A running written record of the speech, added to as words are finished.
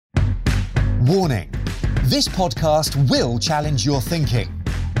Warning: this podcast will challenge your thinking.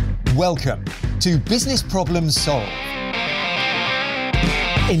 Welcome to Business Problems Solved.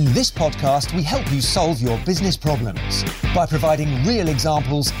 In this podcast, we help you solve your business problems by providing real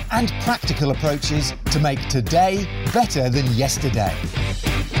examples and practical approaches to make today better than yesterday.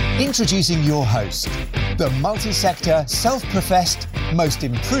 Introducing your host, the multi-sector, self-professed, most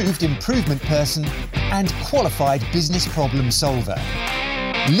improved improvement person and qualified business problem solver,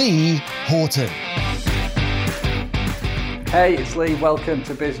 Lee Horton. Hey, it's Lee. Welcome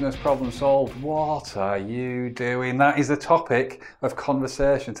to Business Problem Solved. What are you doing? That is the topic of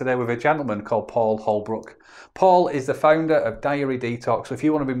conversation today with a gentleman called Paul Holbrook. Paul is the founder of Diary Detox. So if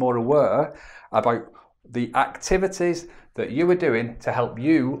you want to be more aware about the activities that you are doing to help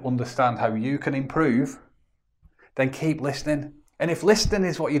you understand how you can improve, then keep listening. And if listening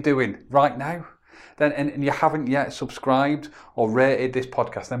is what you're doing right now, then and you haven't yet subscribed or rated this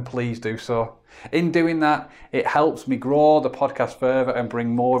podcast, then please do so. In doing that, it helps me grow the podcast further and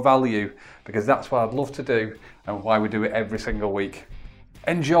bring more value, because that's what I'd love to do and why we do it every single week.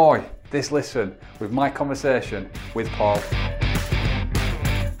 Enjoy this listen with my conversation with Paul.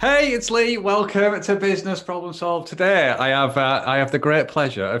 Hey, it's Lee. Welcome to Business Problem Solved. Today, I have the great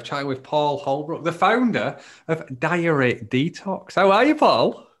pleasure of chatting with Paul Holbrook, the founder of Diary Detox. How are you,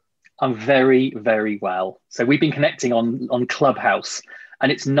 Paul? I'm very, very well. So we've been connecting on Clubhouse,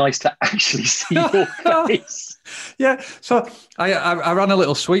 and it's nice to actually see your face. Yeah. So I ran a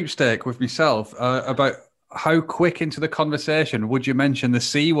little sweepstake with myself about how quick into the conversation would you mention the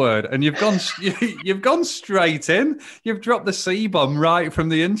C word, and you've gone straight in. You've dropped the C bomb right from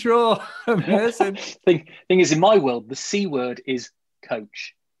the intro. Amazing. Thing is, in my world, the C word is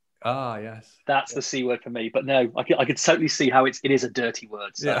coach. Ah, yes. That's the C word for me. But no, I could totally see how it is a dirty word.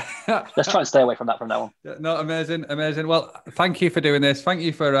 So yeah. Let's try and stay away from that from now on. Yeah, no, amazing. Well, thank you for doing this. Thank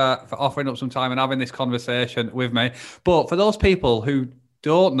you for offering up some time and having this conversation with me. But for those people who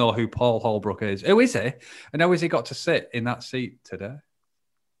don't know who Paul Holbrook is, who is he? And how has he got to sit in that seat today?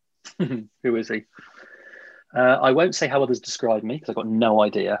 Who is he? I won't say how others describe me because I've got no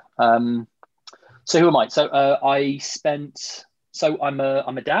idea. So who am I? So I'm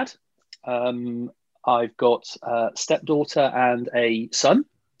a dad. I've got a stepdaughter and a son.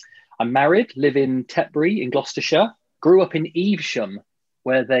 I'm married, live in Tetbury in Gloucestershire. Grew up in Evesham,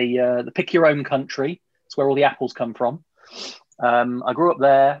 where they pick your own country. It's where all the apples come from. I grew up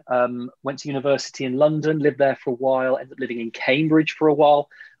there, went to university in London, lived there for a while, ended up living in Cambridge for a while.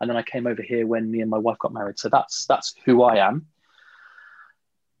 And then I came over here when me and my wife got married. So that's who I am.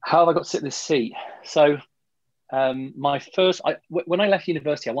 How have I got to sit in this seat? So when I left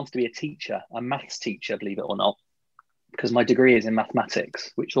university, I wanted to be a teacher, a maths teacher, believe it or not, because my degree is in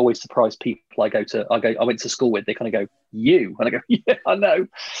mathematics, which always surprised people I went to school with. They kind of go, "You?" And I go, "Yeah, I know."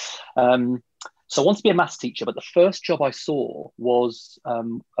 So I wanted to be a maths teacher, but the first job I saw was a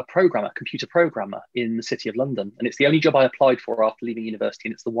computer programmer in the City of London. And it's the only job I applied for after leaving university,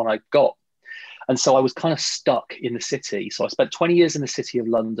 and it's the one I got. And so I was kind of stuck in the city. So I spent 20 years in the City of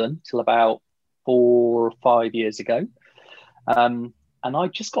London till about 4 or 5 years ago. And I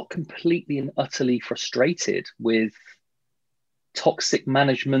just got completely and utterly frustrated with toxic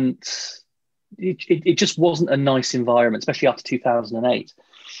management. It just wasn't a nice environment, especially after 2008.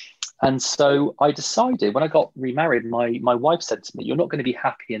 And so I decided, when I got remarried, my wife said to me, "You're not going to be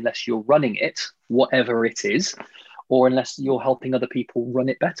happy unless you're running it, whatever it is, or unless you're helping other people run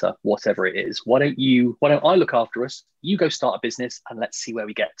it better, whatever it is. Why don't I look after us? You go start a business and let's see where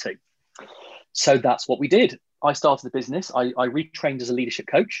we get to." So that's what we did. I started the business. I retrained as a leadership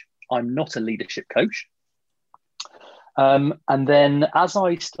coach. I'm not a leadership coach. And then as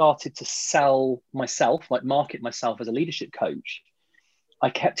I started to sell myself, like market myself as a leadership coach, I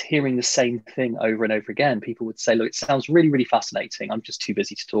kept hearing the same thing over and over again. People would say, "Look, it sounds really, really fascinating. I'm just too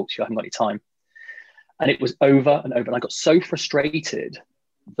busy to talk to you. I haven't got any time." And it was over and over. And I got so frustrated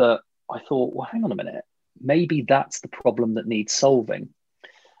that I thought, well, hang on a minute. Maybe that's the problem that needs solving.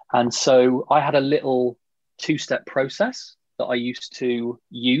 And so I had a little 2-step process that I used to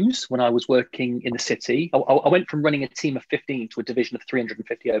use when I was working in the city. I went from running a team of 15 to a division of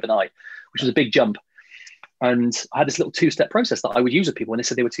 350 overnight, which was a big jump. And I had this little 2-step process that I would use with people when they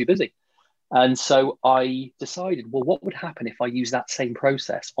said they were too busy. And so I decided, well, what would happen if I use that same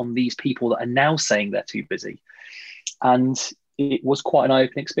process on these people that are now saying they're too busy? And it was quite an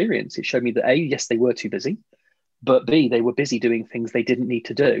eye-opening experience. It showed me that A, yes, they were too busy, but B, they were busy doing things they didn't need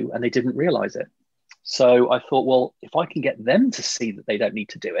to do and they didn't realize it. So I thought, well, if I can get them to see that they don't need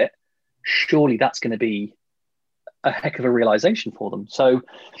to do it, surely that's going to be a heck of a realization for them. So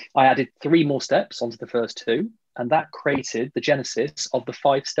I added 3 more steps onto the first 2. And that created the genesis of the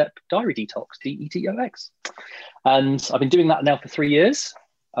 5-step diary detox, DETOX. And I've been doing that now for 3 years.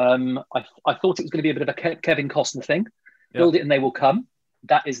 I thought it was going to be a bit of a Kevin Costner thing. Build it and they will come.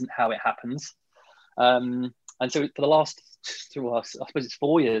 That isn't how it happens. And so for the last, I suppose it's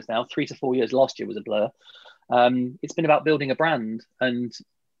 4 years now, 3 to 4 years, last year was a blur. It's been about building a brand and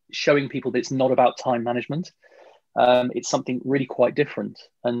showing people that it's not about time management. It's something really quite different.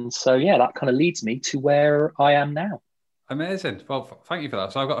 And so, yeah, that kind of leads me to where I am now. Amazing. Well, thank you for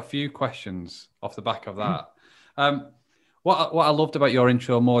that. So I've got a few questions off the back of that. What I loved about your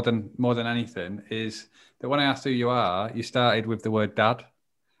intro more than anything is that when I asked who you are, you started with the word dad.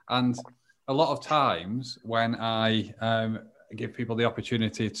 And a lot of times when I give people the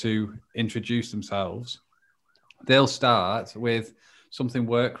opportunity to introduce themselves, they'll start with something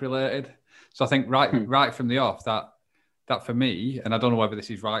work related. So I think right from the off, that for me, and I don't know whether this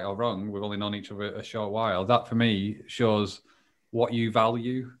is right or wrong, we've only known each other a short while, that for me shows what you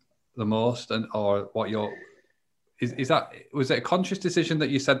value the most, and or what your was it a conscious decision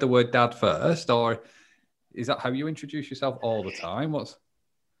that you said the word dad first, or is that how you introduce yourself all the time?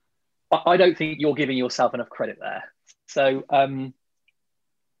 I don't think you're giving yourself enough credit there. So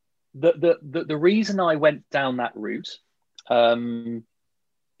the reason I went down that route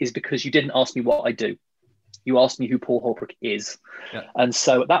is because you didn't ask me what I do. You asked me who Paul Holbrook is. Yeah. And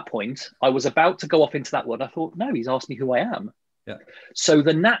so at that point, I was about to go off into that world. I thought, no, he's asked me who I am. Yeah. So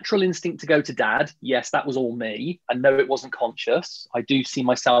the natural instinct to go to dad, yes, that was all me. And no, it wasn't conscious. I do see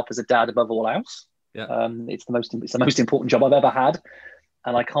myself as a dad above all else. Yeah. It's the most important job I've ever had.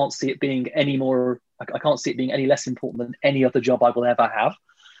 And I can't see it being any less important than any other job I will ever have.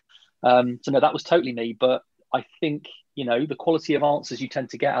 So no, that was totally me. But I think, the quality of answers you tend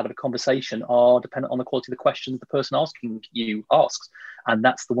to get out of a conversation are dependent on the quality of the questions the person asking you asks. And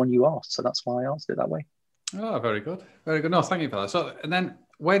that's the one you asked. So that's why I asked it that way. Oh, very good. Very good. No, thank you for that. So, and then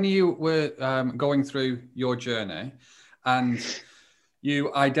when you were going through your journey and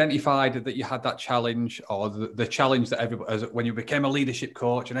you identified that you had that challenge, or the challenge that everybody, when you became a leadership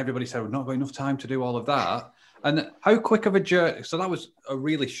coach and everybody said, we've not got enough time to do all of that. And how quick of a journey, so that was a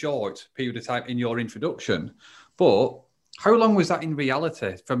really short period of time in your introduction, but how long was that in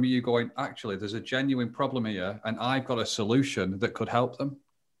reality from you going, actually, there's a genuine problem here and I've got a solution that could help them?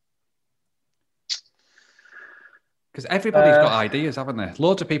 Because everybody's got ideas, haven't they?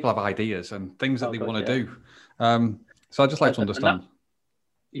 Loads of people have ideas and things that they want to do. So I'd just like to understand.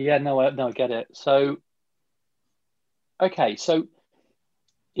 I get it. So, okay, so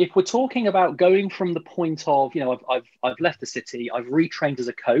if we're talking about going from the point of, I've left the city, I've retrained as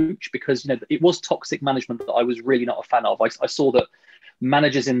a coach because, it was toxic management that I was really not a fan of. I saw that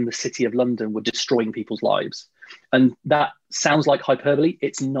managers in the city of London were destroying people's lives. And that sounds like hyperbole.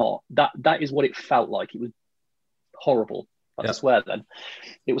 It's not. That is what it felt like. It was horrible. I swear then.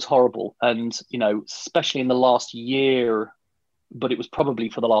 It was horrible. And, especially in the last year, but it was probably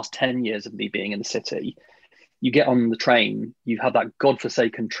for the last 10 years of me being in the city, you get on the train, you have that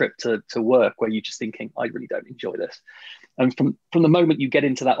godforsaken trip to work where you're just thinking, I really don't enjoy this. And from the moment you get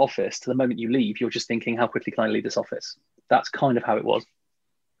into that office to the moment you leave, you're just thinking, how quickly can I leave this office? That's kind of how it was.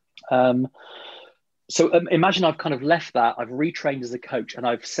 So imagine I've kind of left that, I've retrained as a coach and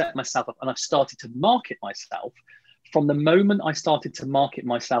I've set myself up and I've started to market myself. From the moment I started to market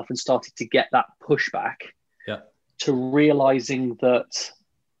myself and started to get that pushback to realizing that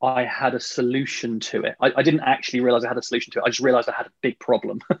I had a solution to it. I didn't actually realize I had a solution to it. I just realized I had a big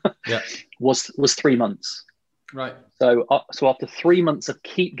problem. was 3 months. Right. So after 3 months of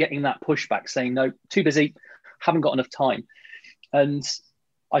keep getting that pushback saying, no, too busy, haven't got enough time. And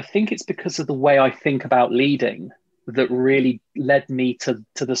I think it's because of the way I think about leading that really led me to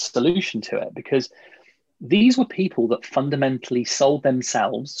the solution to it, because these were people that fundamentally sold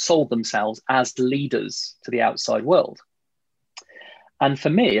themselves as leaders to the outside world. And for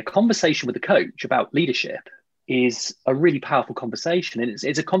me, a conversation with a coach about leadership is a really powerful conversation. And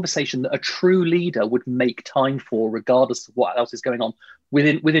it's a conversation that a true leader would make time for, regardless of what else is going on,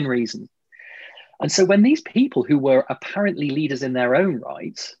 within reason. And so when these people who were apparently leaders in their own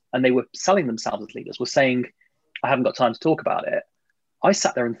right, and they were selling themselves as leaders, were saying, I haven't got time to talk about it, I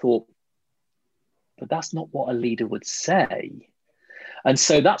sat there and thought, but that's not what a leader would say. And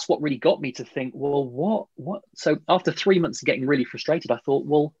so that's what really got me to think, well, what? So after 3 months of getting really frustrated, I thought,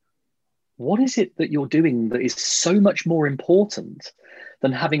 well, what is it that you're doing that is so much more important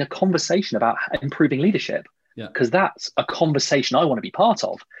than having a conversation about improving leadership? Because that's a conversation I want to be part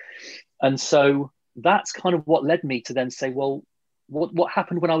of. And so that's kind of what led me to then say, well, what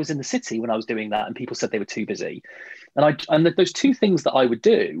happened when I was in the city when I was doing that and people said they were too busy? And those two things that I would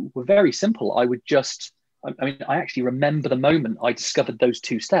do were very simple. I would just I mean, I actually remember the moment I discovered those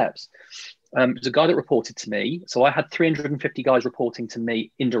 2 steps. There's a guy that reported to me. So I had 350 guys reporting to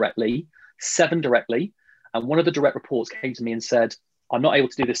me indirectly, 7 directly. And one of the direct reports came to me and said, I'm not able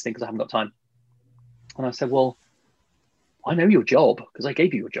to do this thing because I haven't got time. And I said, well, I know your job because I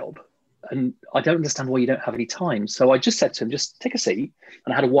gave you your job. And I don't understand why you don't have any time. So I just said to him, just take a seat.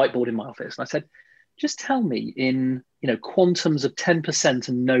 And I had a whiteboard in my office. And I said, just tell me in, quantums of 10%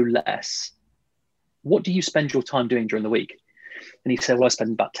 and no less, what do you spend your time doing during the week? And he said, well, I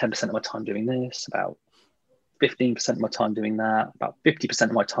spend about 10% of my time doing this, about 15% of my time doing that, about 50%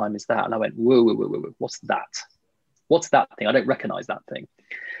 of my time is that. And I went, whoa, what's that? What's that thing? I don't recognize that thing.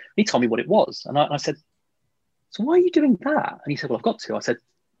 He told me what it was. And I said, so why are you doing that? And he said, well, I've got to. I said,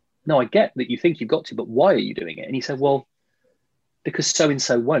 no, I get that you think you've got to, but why are you doing it? And he said, well, because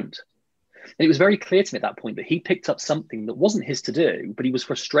so-and-so won't. And it was very clear to me at that point that he picked up something that wasn't his to do, but he was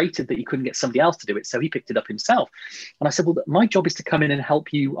frustrated that he couldn't get somebody else to do it. So he picked it up himself. And I said, well, my job is to come in and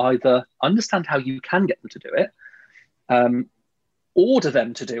help you either understand how you can get them to do it, order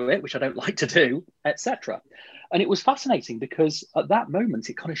them to do it, which I don't like to do, etc. And it was fascinating because at that moment,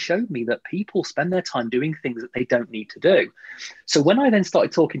 it kind of showed me that people spend their time doing things that they don't need to do. So when I then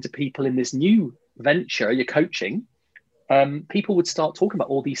started talking to people in this new venture, your coaching, people would start talking about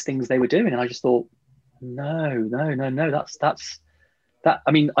all these things they were doing. And I just thought, no, that's that.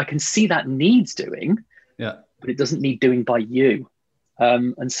 I mean, I can see that needs doing, but it doesn't need doing by you.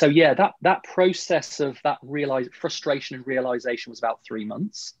 And so, that process of that frustration and realization was about 3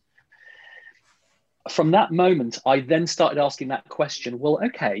 months. From that moment, I then started asking that question, well,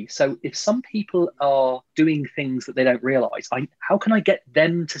 okay, so if some people are doing things that they don't realize, how can I get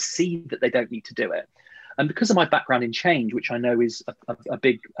them to see that they don't need to do it? And because of my background in change, which I know is a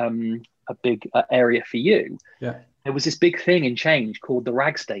big area for you, there was this big thing in change called the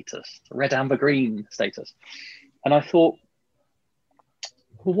RAG status, red, amber, green status. And I thought,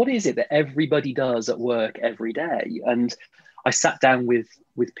 well, what is it that everybody does at work every day? And I sat down with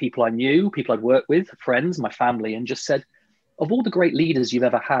people I knew, people I'd worked with, friends, my family, and just said, of all the great leaders you've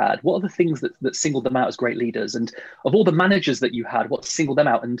ever had, what are the things that singled them out as great leaders? And of all the managers that you had, what singled them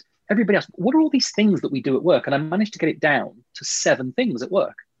out? And everybody else, what are all these things that we do at work? And I managed to get it down to 7 things at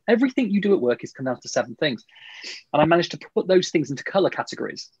work. Everything you do at work is come down to 7 things. And I managed to put those things into color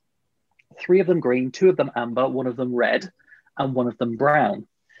categories. 3 of them green, 2 of them amber, 1 of them red, and 1 of them brown.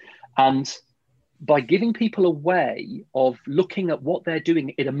 And by giving people a way of looking at what they're doing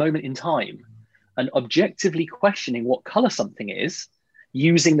in a moment in time and objectively questioning what color something is,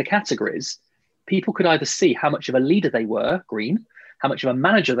 using the categories, people could either see how much of a leader they were, green, how much of a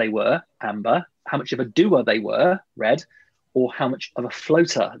manager they were, amber, how much of a doer they were, red, or how much of a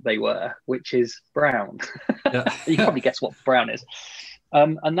floater they were, which is brown. You probably guess what brown is.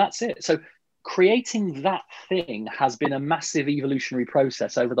 And that's it. So creating that thing has been a massive evolutionary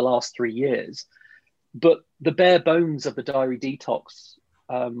process over the last 3 years. But the bare bones of the diary detox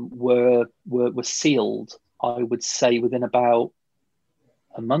were sealed, I would say, within about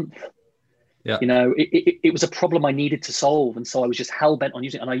a month. It was a problem I needed to solve, and so I was just hell bent on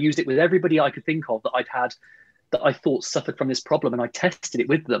using it. And I used it with everybody I could think of that I thought suffered from this problem, and I tested it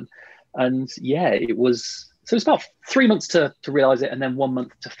with them. And it was about 3 months to realize it, and then 1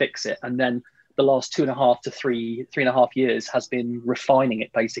 month to fix it, and then the last 2.5 to 3.5 years has been refining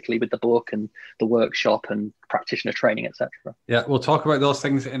it basically with the book and the workshop and practitioner training, etc. Yeah, we'll talk about those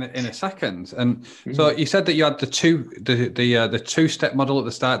things in a second. And so you said that you had the 2-step model at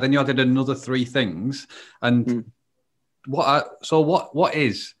the start, then you added another 3 things. And what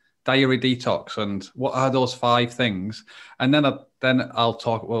is diary detox, and what are those 5 things? And then I'll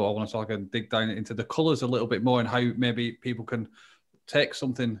talk. Well, I want to talk and dig down into the colors a little bit more and how maybe people can take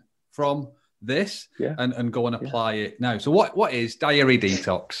something from this and go and apply it now. So what is diary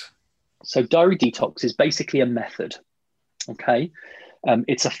detox? So diary detox is basically a method. Okay.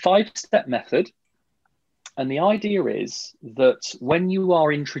 It's a 5-step method. And the idea is that when you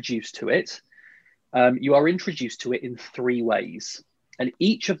are introduced to it, you are introduced to it in 3 ways. And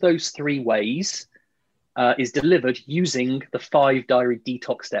each of those 3 ways is delivered using the 5 diary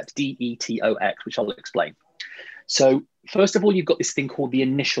detox steps, DETOX, which I'll explain. So first of all, you've got this thing called the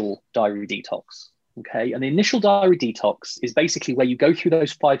initial diary detox. Okay. And the initial diary detox is basically where you go through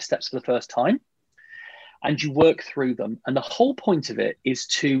those 5 steps for the first time and you work through them. And the whole point of it is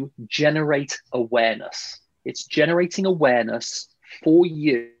to generate awareness. It's generating awareness for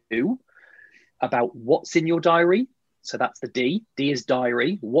you about what's in your diary. So that's the D. D is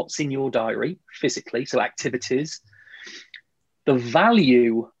diary. What's in your diary physically? So activities. The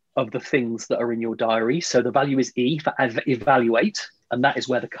value of the things that are in your diary. So the value is E for evaluate, and that is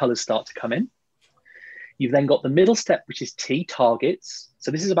where the colors start to come in. You've then got the middle step, which is T, targets.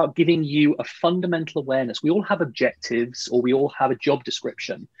 So this is about giving you a fundamental awareness. We all have objectives, or we all have a job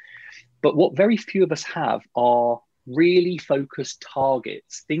description. But what very few of us have are really focused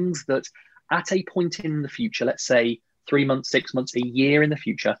targets, things that at a point in the future, let's say 3 months, 6 months, a year in the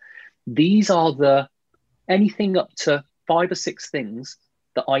future, these are anything up to 5 or 6 things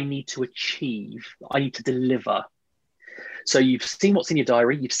that I need to achieve, I need to deliver. So you've seen what's in your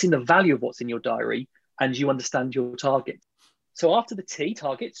diary, you've seen the value of what's in your diary, and you understand your target. So after the T,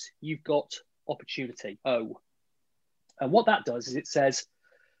 targets, you've got opportunity, O. And what that does is it says,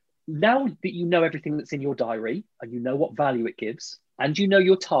 now that you know everything that's in your diary and you know what value it gives and you know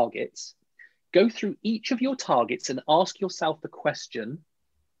your targets, go through each of your targets and ask yourself the question,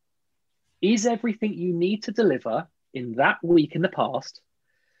 is everything you need to deliver in that week in the past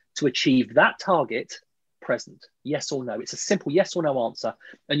to achieve that target present? Yes or no? It's a simple yes or no answer.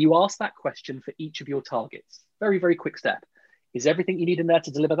 And you ask that question for each of your targets. Very, very quick step. Is everything you need in there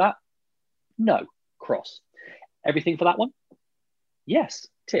to deliver that? No. Cross. Everything for that one? Yes.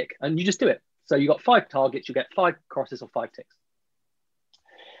 Tick. And you just do it. So you've got 5 targets, you get 5 crosses or 5 ticks.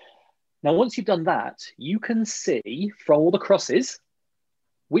 Now, once you've done that, you can see from all the crosses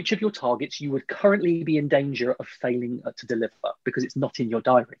which of your targets you would currently be in danger of failing to deliver because it's not in your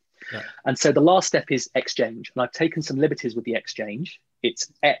diary. Yeah. And so the last step is exchange. And I've taken some liberties with the exchange.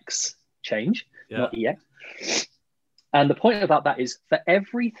 It's X change, not EX. And the point about that is for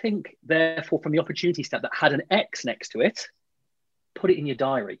everything, therefore, from the opportunity step that had an X next to it, put it in your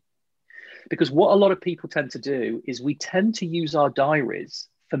diary. Because what a lot of people tend to do is we tend to use our diaries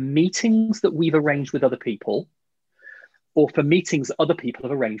for meetings that we've arranged with other people or for meetings that other people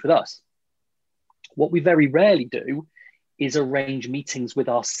have arranged with us. What we very rarely do is arrange meetings with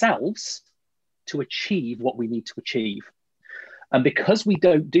ourselves to achieve what we need to achieve. And because we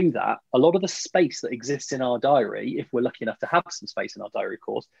don't do that, a lot of the space that exists in our diary, if we're lucky enough to have some space in our diary, of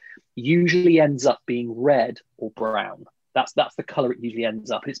course, usually ends up being red or brown. That's the color it usually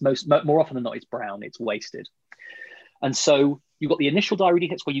ends up. It's more often than not, it's brown, it's wasted. And so you've got the initial diary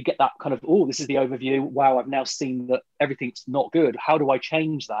details where you get that kind of, oh, this is the overview. Wow, I've now seen that everything's not good. How do I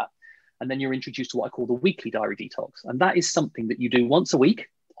change that? And then you're introduced to what I call the weekly diary detox. And that is something that you do once a week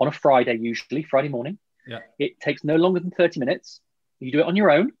on a Friday, usually Friday morning. Yeah. It takes no longer than 30 minutes. You do it on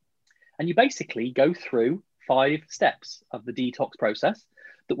your own. And you basically go through 5 steps of the detox process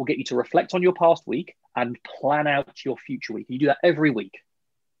that will get you to reflect on your past week and plan out your future week. You do that every week.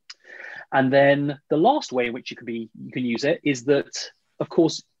 And then the last way in which you can use it is that, of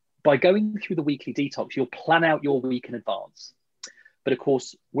course, by going through the weekly detox, you'll plan out your week in advance. But of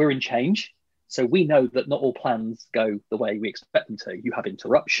course, we're in change. So we know that not all plans go the way we expect them to. You have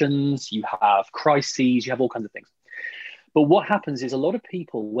interruptions, you have crises, you have all kinds of things. But what happens is a lot of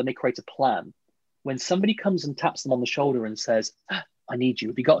people, when they create a plan, when somebody comes and taps them on the shoulder and says, I need you,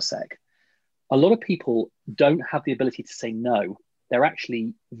 have you got a sec? A lot of people don't have the ability to say no. They're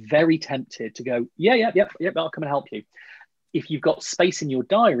actually very tempted to go, yeah, I'll come and help you. If you've got space in your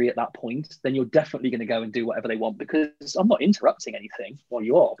diary at that point, then you're definitely going to go and do whatever they want because I'm not interrupting anything. Well,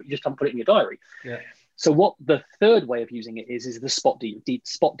 you are, but you just haven't put it in your diary. Yeah. So what the third way of using it is the spot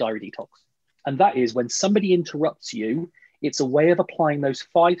diary detox. And that is when somebody interrupts you, it's a way of applying those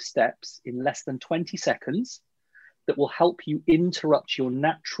 5 steps in less than 20 seconds that will help you interrupt your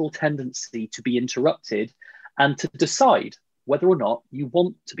natural tendency to be interrupted and to decide whether or not you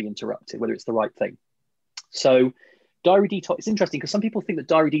want to be interrupted, whether it's the right thing. So diary detox is interesting because some people think that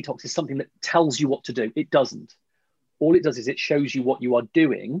diary detox is something that tells you what to do. It doesn't. All it does is it shows you what you are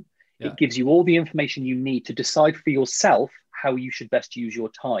doing. Yeah. It gives you all the information you need to decide for yourself how you should best use your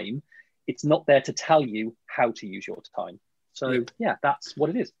time. It's not there to tell you how to use your time. So yeah, that's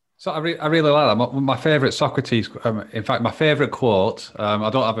what it is. So I really like that. My favourite Socrates, in fact, my favourite quote, I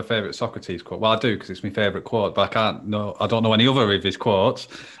don't have a favourite Socrates quote. Well, I do because it's my favourite quote, but I don't know any other of his quotes.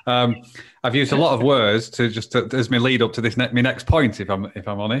 I've used a lot of words as my lead up to this my next point, if I'm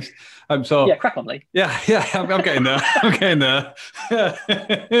honest. So yeah, crack on, Lee. Yeah, I'm getting there. I'm getting there.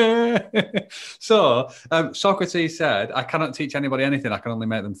 So Socrates said, "I cannot teach anybody anything. I can only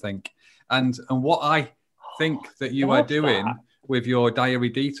make them think." And what I think that you are doing with your diary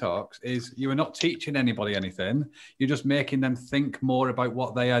detox is you are not teaching anybody anything. You're just making them think more about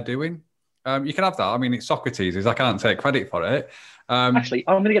what they are doing. You can have that. I mean, it's Socrates. I can't take credit for it. Actually,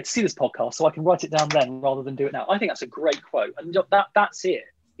 I'm going to get to see this podcast so I can write it down then rather than do it now. I think that's a great quote. And that's it.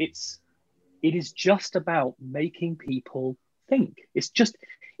 It is just about making people think.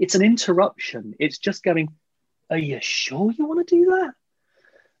 It's an interruption. It's just going, are you sure you want to do that?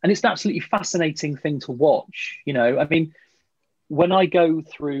 And it's an absolutely fascinating thing to watch. You know, I mean, when I go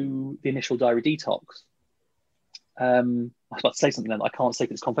through the initial diary detox, I was about to say something then I can't say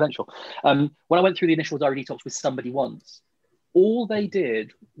because it's confidential. When I went through the initial diary detox with somebody once, all they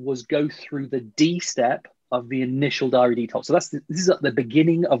did was go through the D step of the initial diary detox. So this is at the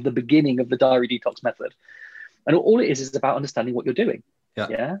beginning of the diary detox method. And all it is about understanding what you're doing.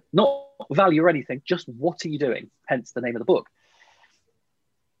 Yeah. Not value or anything, just what are you doing? Hence the name of the book.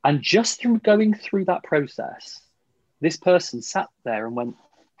 And just through going through that process, this person sat there and went,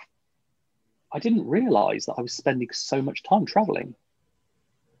 I didn't realize that I was spending so much time traveling.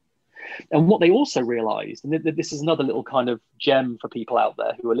 And what they also realized, and this is another little kind of gem for people out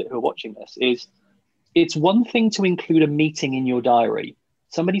there who are watching this, is it's one thing to include a meeting in your diary.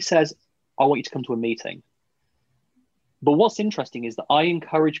 Somebody says, I want you to come to a meeting. But what's interesting is that I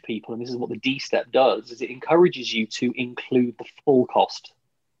encourage people, and this is what the D step does, is it encourages you to include the full cost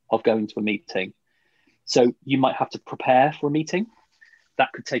of going to a meeting. So you might have to prepare for a meeting.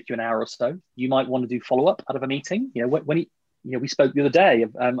 That could take you an hour or so. You might want to do follow-up out of a meeting. We spoke the other day,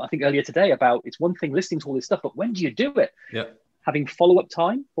 I think earlier today, about it's one thing listening to all this stuff, but when do you do it? Yeah. Having follow-up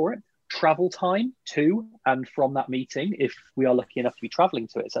time for it, travel time to and from that meeting, if we are lucky enough to be traveling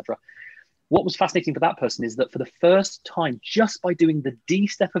to it, etc. What was fascinating for that person is that for the first time, just by doing the D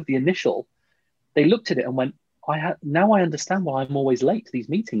step of the initial, they looked at it and went, now I understand why I'm always late to these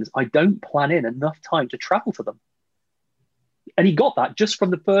meetings. I don't plan in enough time to travel to them. And he got that just from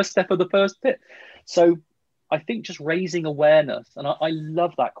the first step of the first bit. So I think just raising awareness, and I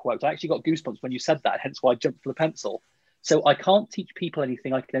love that quote. I actually got goosebumps when you said that, hence why I jumped for the pencil. So I can't teach people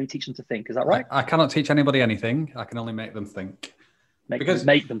anything. I can only teach them to think. Is that right? I cannot teach anybody anything. I can only make them think. Make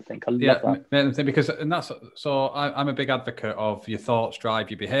them think. I love that. Make them think, because, and that's, so I'm a big advocate of your thoughts drive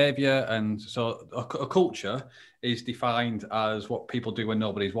your behavior. And so a culture is defined as what people do when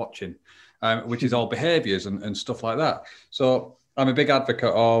nobody's watching, which is all behaviors and stuff like that. So I'm a big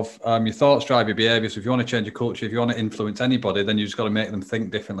advocate of your thoughts drive your behavior. So if you want to change your culture, if you want to influence anybody, then you just got to make them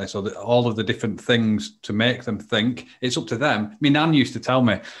think differently. So that all of the different things to make them think, it's up to them. My nan used to tell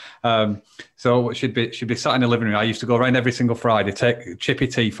me, so she'd be sat in the living room. I used to go around every single Friday, take chippy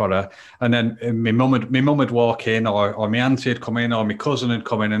tea for her. And then my mum would walk in, or my auntie would come in, or my cousin would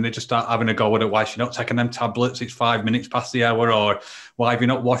come in, and they just start having a go at it. Why she's not taking them tablets? It's 5 minutes past the hour, or why have you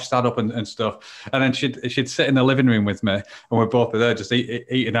not washed that up and stuff? And then she'd sit in the living room with me, and we're both there just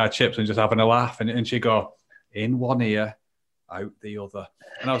eating our chips and just having a laugh. And she'd go, in one ear, out the other.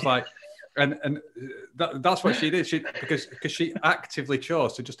 And I was like, and that's what she did. Because she actively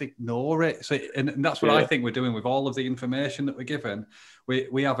chose to just ignore it. So, and that's what I think we're doing with all of the information that we're given.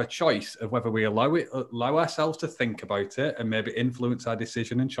 We have a choice of whether we allow ourselves to think about it and maybe influence our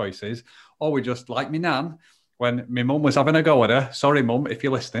decision and choices, or we just, like me nan, when my mum was having a go at her, sorry mum if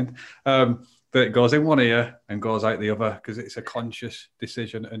you're listening, that it goes in one ear and goes out the other, because it's a conscious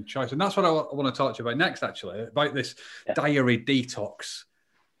decision and choice. And that's what I want to talk to you about next, actually, about this diary detox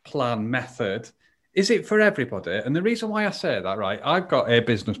plan method. Is it for everybody? And the reason why I say that, right, I've got a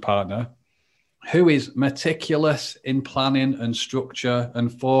business partner who is meticulous in planning and structure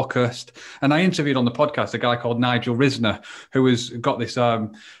and focused. And I interviewed on the podcast a guy called Nigel Risner, who has got this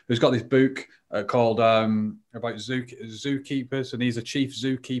book called about zookeepers, and he's a chief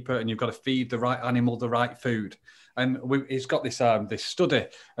zookeeper, and you've got to feed the right animal the right food. And he's got this study,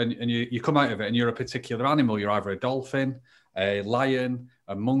 and you come out of it, and you're a particular animal. You're either a dolphin, a lion,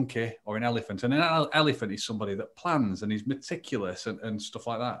 a monkey, or an elephant. And an elephant is somebody that plans and is meticulous and stuff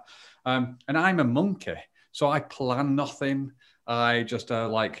like that. And I'm a monkey, so I plan nothing. I just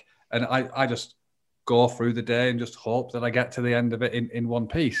I just go through the day and just hope that I get to the end of it in one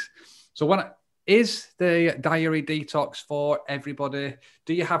piece. So is the diary detox for everybody?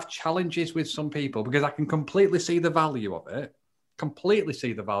 Do you have challenges with some people? Because I can completely see the value of it.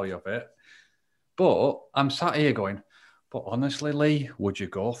 But I'm sat here going, but honestly, Lee, would you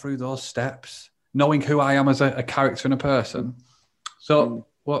go through those steps, knowing who I am as a character and a person? So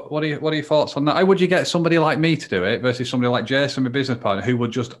what are your thoughts on that? How would you get somebody like me to do it versus somebody like Jason, my business partner, who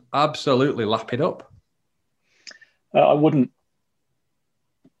would just absolutely lap it up? I wouldn't.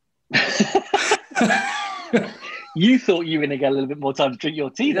 You thought you were going to get a little bit more time to drink your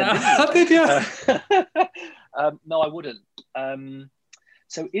tea then, didn't you? I did, yeah. No, I wouldn't.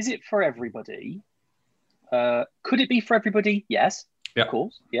 So is it for everybody? Could it be for everybody? Yes, of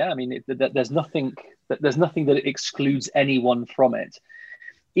course. Yeah, I mean, there's nothing that excludes anyone from it.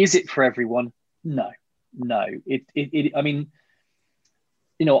 Is it for everyone? No. I mean,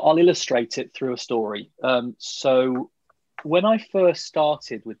 I'll illustrate it through a story. So when I first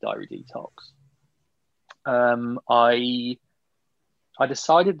started with Diary Detox, I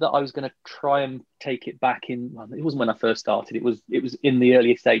decided that I was going to try and take it back in. Well, it wasn't when I first started. It was in the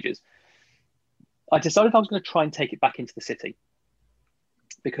earlier stages. I decided I was going to try and take it back into the city,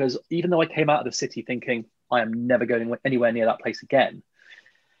 because even though I came out of the city thinking I am never going anywhere near that place again,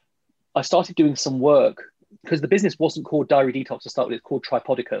 I started doing some work, because the business wasn't called Diary Detox to start with, it's called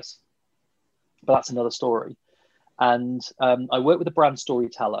Tripodicus, but that's another story. And I worked with a brand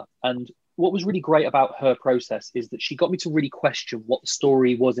storyteller, and what was really great about her process is that she got me to really question what the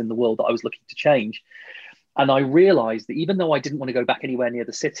story was in the world that I was looking to change. And I realized that even though I didn't want to go back anywhere near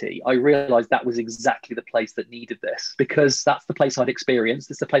the city, I realized that was exactly the place that needed this, because that's the place I'd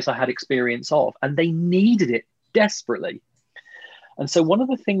experienced. It's the place I had experience of, and they needed it desperately. And so one of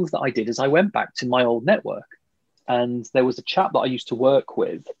the things that I did is I went back to my old network, and there was a chap that I used to work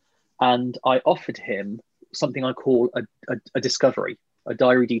with, and I offered him something I call a discovery, a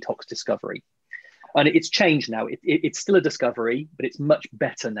diary detox discovery. And it's changed now. It's still a discovery, but it's much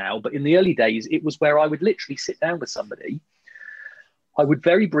better now. But in the early days, it was where I would literally sit down with somebody. I would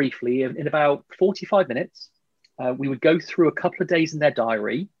very briefly, in about 45 minutes, we would go through a couple of days in their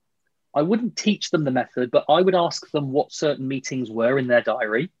diary. I wouldn't teach them the method, but I would ask them what certain meetings were in their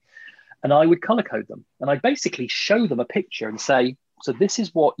diary, and I would color code them. And I'd basically show them a picture and say, so this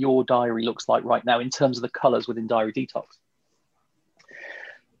is what your diary looks like right now in terms of the colors within Diary Detox.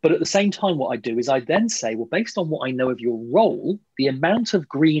 But at the same time, what I do is I then say, well, based on what I know of your role, the amount of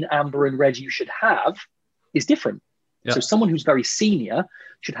green, amber, and red you should have is different. Yep. So someone who's very senior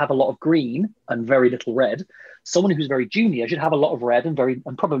should have a lot of green and very little red. Someone who's very junior should have a lot of red and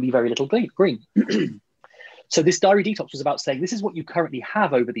probably very little green. So this Diary Detox was about saying, this is what you currently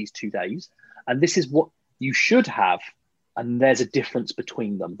have over these 2 days, and this is what you should have, and there's a difference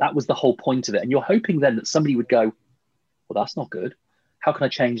between them. That was the whole point of it. And you're hoping then that somebody would go, well, that's not good. How can I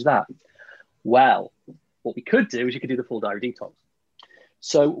change that? Well, what we could do is you could do the full Diary Detox.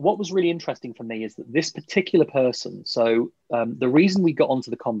 So what was really interesting for me is that this particular person, so the reason we got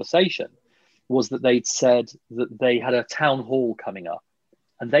onto the conversation was that they'd said that they had a town hall coming up,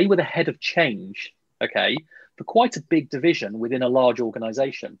 and they were the head of change, okay, for quite a big division within a large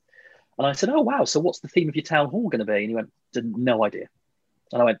organization. And I said, oh, wow, so what's the theme of your town hall going to be? And he went, no idea.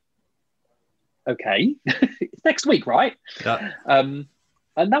 And I went, okay, it's next week, right? Yeah.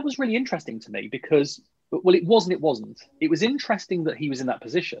 And that was really interesting to me because, well, it wasn't. It was interesting that he was in that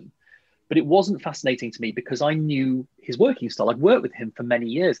position, but it wasn't fascinating to me because I knew his working style. I'd worked with him for many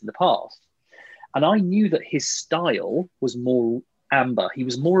years in the past, and I knew that his style was more amber. He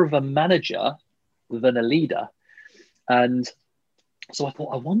was more of a manager than a leader. And so I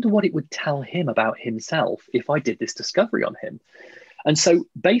thought, I wonder what it would tell him about himself if I did this discovery on him. And so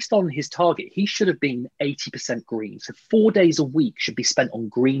based on his target, he should have been 80% green. So 4 days a week should be spent on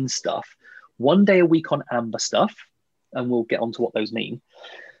green stuff, 1 day a week on amber stuff, and we'll get on to what those mean.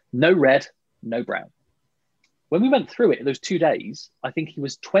 No red, no brown. When we went through it in those 2 days, I think he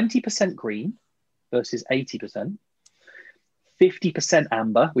was 20% green versus 80%, 50%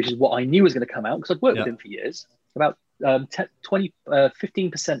 amber, which is what I knew was going to come out because I'd worked with him for years, about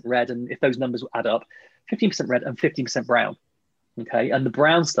 15% red, and if those numbers add up, 15% red and 15% brown. Okay, and the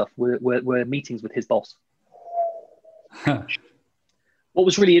brown stuff were meetings with his boss. What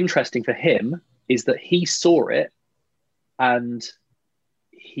was really interesting for him is that he saw it and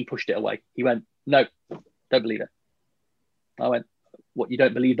he pushed it away. He went, no, don't believe it. I went, what, you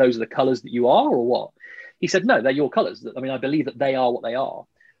don't believe those are the colors that you are or what? He said, no, they're your colors. I mean, I believe that they are what they are.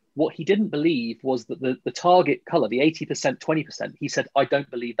 What he didn't believe was that the target color, the 80%, 20%, he said, I don't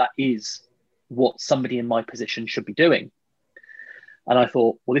believe that is what somebody in my position should be doing. And I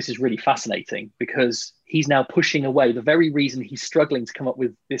thought, well, this is really fascinating because he's now pushing away the very reason he's struggling to come up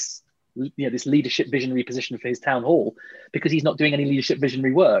with this, this leadership visionary position for his town hall, because he's not doing any leadership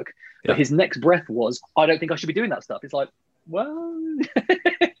visionary work. Yeah. But his next breath was, I don't think I should be doing that stuff. It's like, well,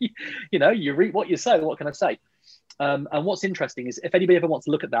 you reap what you sow. What can I say? And what's interesting is if anybody ever wants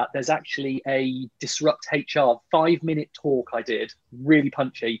to look at that, there's actually a Disrupt HR 5-minute talk I did, really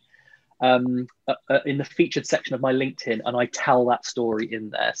punchy, in the featured section of my LinkedIn, and I tell that story in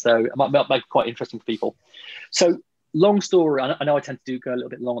there. So it might make it quite interesting for people. So long story, I know I tend to go a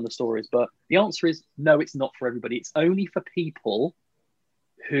little bit long on the stories, but the answer is no, it's not for everybody. It's only for people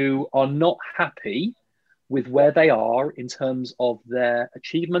who are not happy with where they are in terms of their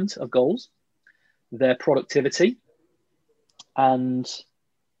achievement of goals, their productivity, and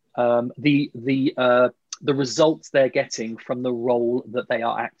the results they're getting from the role that they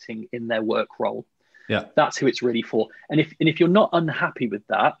are acting in their work role. Yeah, that's who it's really for. And if you're not unhappy with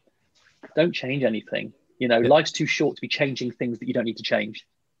that, don't change anything. Life's too short to be changing things that you don't need to change.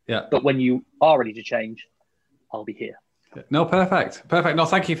 Yeah. But when you are ready to change, I'll be here. No, perfect. No,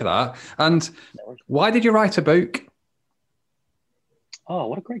 thank you for that. And why did you write a book? Oh,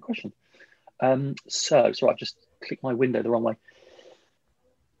 what a great question. Sorry, I've just clicked my window the wrong way.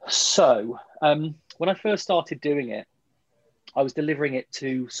 So when I first started doing it, I was delivering it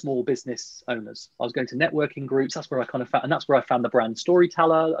to small business owners. I was going to networking groups. That's where I kind of found, and that's where I found the brand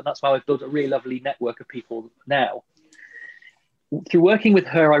storyteller. And that's why I've built a really lovely network of people now. Through working with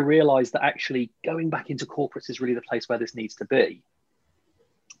her, I realized that actually going back into corporates is really the place where this needs to be.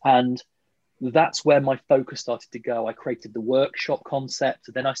 And that's where my focus started to go. I created the workshop concept,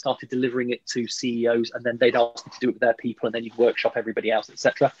 and then I started delivering it to CEOs, and then they'd ask me to do it with their people, and then you'd workshop everybody else,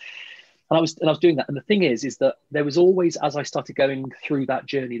 etc. And I was doing that. And the thing is that there was always, as I started going through that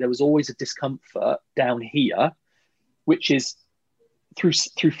journey, there was always a discomfort down here, which is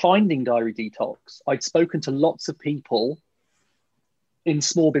through finding Diary Detox. I'd spoken to lots of people in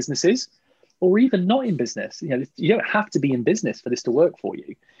small businesses, or even not in business. You don't have to be in business for this to work for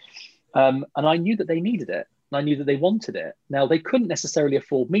you. And I knew that they needed it, and I knew that they wanted it. Now, they couldn't necessarily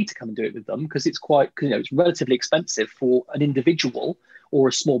afford me to come and do it with them because it's it's relatively expensive for an individual or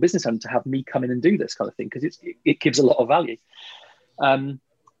a small business owner to have me come in and do this kind of thing, because it gives a lot of value. And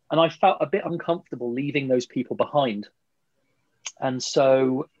I felt a bit uncomfortable leaving those people behind. And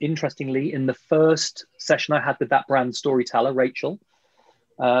so, interestingly, in the first session I had with that brand storyteller, Rachel,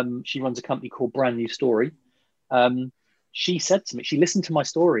 she runs a company called Brand New Story. She said to me, she listened to my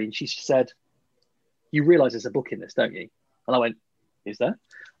story, and she said, "You realize there's a book in this, don't you?" And I went, "Is there?"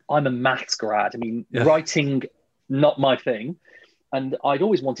 I'm a maths grad. I mean, writing, not my thing. And I'd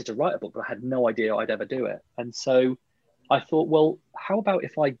always wanted to write a book, but I had no idea I'd ever do it. And so I thought, well, how about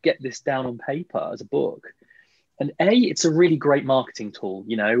if I get this down on paper as a book? And it's a really great marketing tool.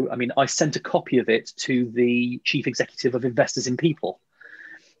 I mean, I sent a copy of it to the chief executive of Investors in People.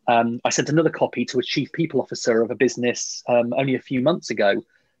 I sent another copy to a chief people officer of a business only a few months ago.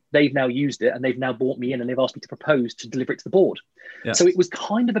 They've now used it, and they've now brought me in, and they've asked me to propose to deliver it to the board. Yeah. So it was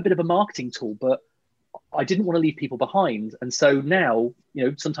kind of a bit of a marketing tool, but I didn't want to leave people behind. And so now,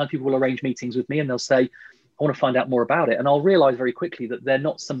 sometimes people will arrange meetings with me, and they'll say, "I want to find out more about it." And I'll realize very quickly that they're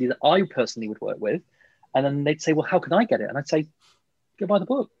not somebody that I personally would work with. And then they'd say, "Well, how can I get it?" And I'd say, "Go buy the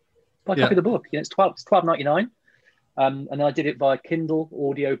book. Buy a copy of the book. It's $12.99. And then I did it via Kindle,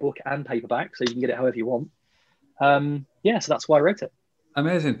 audiobook, and paperback, so you can get it however you want. So that's why I wrote it.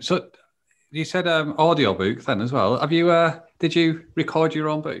 Amazing. So you said audiobook then as well. Have you? Did you record your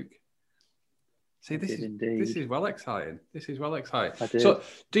own book? See, this is well exciting. I did. So,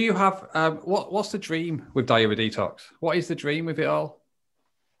 do you have what's the dream with Diary Detox? What is the dream with it all?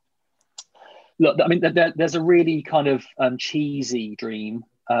 Look, I mean, there's a really kind of cheesy dream,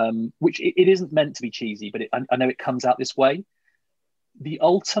 which it isn't meant to be cheesy, but I know it comes out this way. The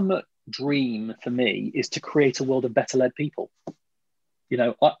ultimate dream for me is to create a world of better led people.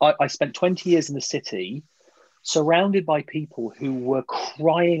 I spent 20 years in the city surrounded by people who were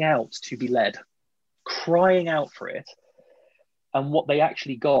crying out to be led, crying out for it. And what they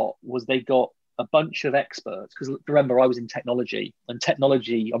actually got was they got a bunch of experts, because remember, I was in technology, and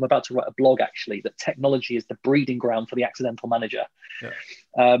technology, I'm about to write a blog actually, that technology is the breeding ground for the accidental manager.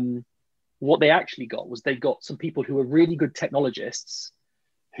 Yeah. What they actually got was they got some people who were really good technologists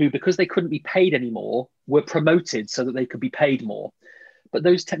who, because they couldn't be paid anymore, were promoted so that they could be paid more. But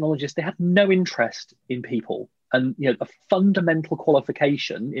those technologists, they had no interest in people. And a fundamental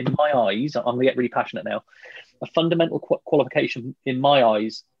qualification in my eyes, I'm going to get really passionate now, a fundamental qualification in my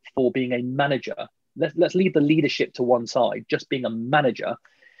eyes for being a manager, let's leave the leadership to one side, just being a manager,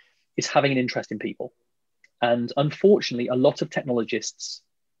 is having an interest in people. And unfortunately, a lot of technologists,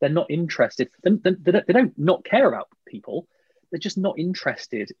 they're not interested. They don't not care about people. They're just not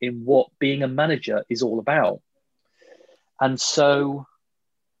interested in what being a manager is all about. And so,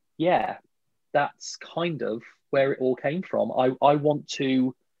 that's kind of where it all came from. I want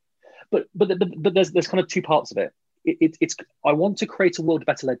to, but there's kind of two parts of it. It's I want to create a world of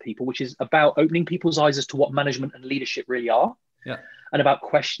better led people, which is about opening people's eyes as to what management and leadership really are. Yeah. And about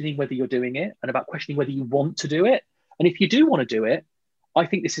questioning whether you're doing it, and about questioning whether you want to do it. And if you do want to do it, I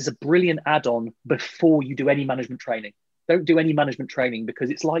think this is a brilliant add-on before you do any management training. Don't do any management training, because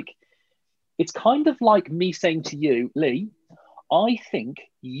it's kind of like me saying to you, Lee, I think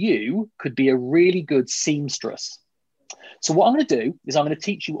you could be a really good seamstress. So what I'm going to do is I'm going to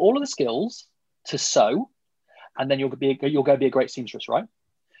teach you all of the skills to sew, and then you'll go be a great seamstress, right?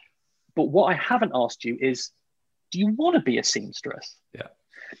 But what I haven't asked you is, do you want to be a seamstress? Yeah.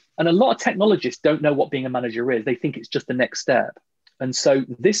 And a lot of technologists don't know what being a manager is. They think it's just the next step. And so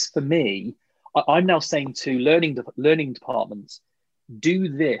this, for me, I'm now saying to learning departments, do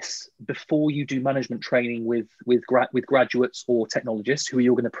this before you do management training with graduates or technologists who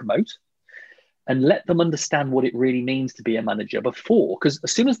you're going to promote. and let them understand what it really means to be a manager before. Because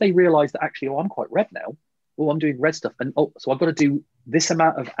as soon as they realize that actually, oh, I'm quite red now. Oh, I'm doing red stuff. And oh, so I've got to do this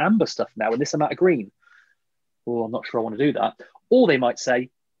amount of amber stuff now and this amount of green. Oh, I'm not sure I want to do that. Or they might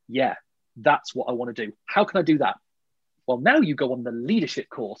say, yeah, that's what I want to do. How can I do that? Well, now you go on the leadership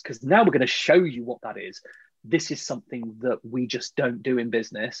course, because now we're going to show you what that is. This is something that we just don't do in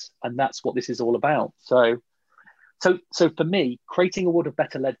business. And that's what this is all about. So for me, creating a world of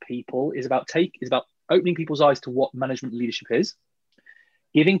better led people is about opening people's eyes to what management leadership is,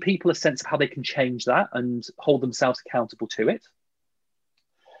 giving people a sense of how they can change that and hold themselves accountable to it.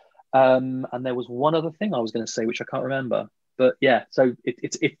 And there was one other thing I was going to say, which I can't remember. But yeah, so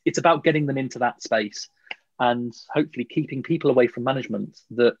it's about getting them into that space and hopefully keeping people away from management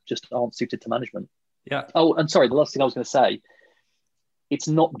that just aren't suited to management. Yeah. Oh, and sorry, the last thing I was going to say, it's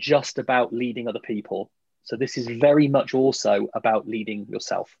not just about leading other people. So this is very much also about leading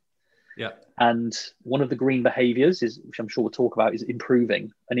yourself. Yeah. And one of the green behaviors is, which I'm sure we'll talk about, is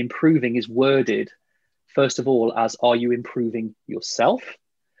improving. And improving is worded, first of all, as, are you improving yourself,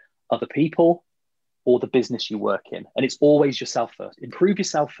 other people, or the business you work in? And it's always yourself first. Improve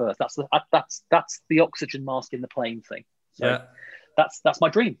yourself first. That's the oxygen mask in the plane thing. So yeah. That's my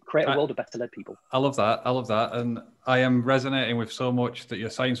dream. Create a world of better led people. I love that. And I am resonating with so much that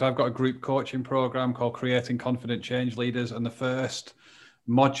you're saying. So I've got a group coaching program called Creating Confident Change Leaders. And the first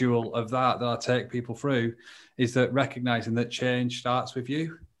module of that I take people through is that recognizing that change starts with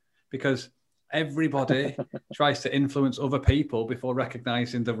you, because everybody tries to influence other people before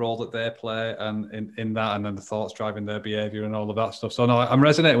recognizing the role that they play and in that, and then the thoughts driving their behavior and all of that stuff. So no, I'm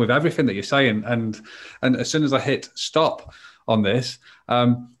resonating with everything that you're saying. And as soon as I hit stop on this,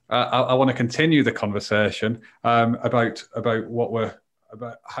 I want to continue the conversation about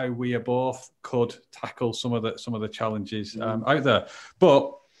how we both could tackle some of the challenges out there.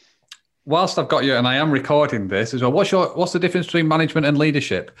 But whilst I've got you, and I am recording this as well, what's the difference between management and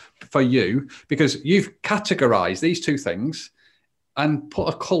leadership for you? Because you've categorized these two things and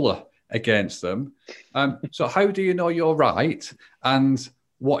put a colour against them. So how do you know you're right? And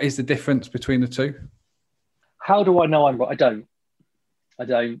what is the difference between the two? How do I know I'm right? I don't.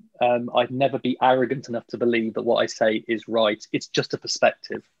 I'd never be arrogant enough to believe that what I say is right. It's just a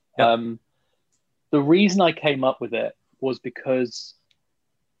perspective. Yep. The reason I came up with it was because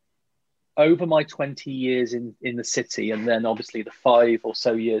over my 20 years in the city, and then obviously the 5 or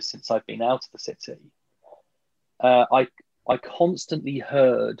so years since I've been out of the city, I constantly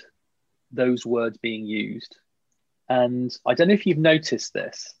heard those words being used. And I don't know if you've noticed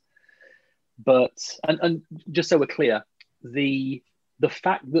this, but, and just so we're clear, the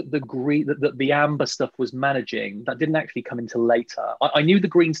fact that the amber stuff was managing, that didn't actually come until later. I knew the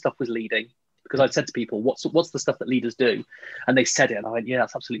green stuff was leading, because I'd said to people, what's the stuff that leaders do? And they said it, and I went, yeah,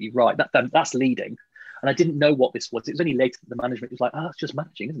 that's absolutely right. That's leading. And I didn't know what this was. It was only later that the management was like, it's just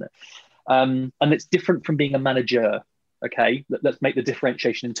managing, isn't it? And it's different from being a manager. Okay, let's make the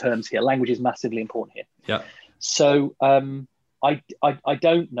differentiation in terms here. Language is massively important here. Yeah. So I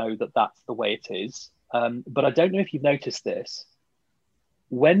don't know that that's the way it is, but I don't know if you've noticed this.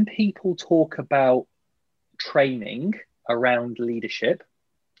 When people talk about training around leadership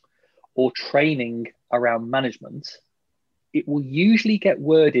or training around management, it will usually get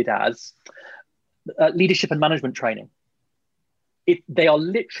worded as leadership and management training. They are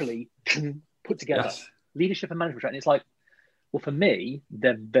literally put together. Yes. Leadership and management training. It's like, well, for me,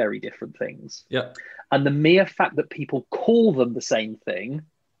 they're very different things. Yeah. And the mere fact that people call them the same thing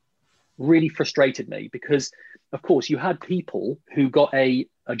really frustrated me, because, of course, you had people who got a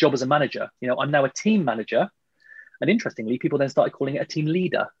job as a manager. I'm now a team manager. And interestingly, people then started calling it a team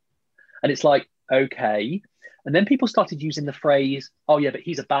leader. And it's like, okay. And then people started using the phrase, oh, yeah, but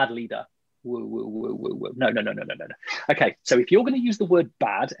he's a bad leader. Whoa, whoa, whoa, whoa, whoa. No. Okay, so if you're going to use the word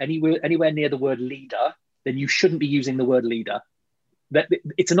bad anywhere near the word leader, then you shouldn't be using the word leader.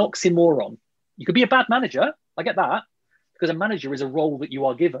 It's an oxymoron. You could be a bad manager. I get that, because a manager is a role that you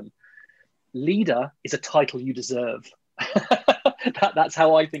are given. Leader is a title you deserve. That's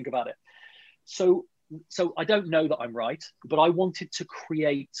how I think about it. So I don't know that I'm right, but I wanted to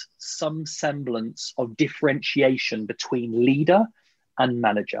create some semblance of differentiation between leader and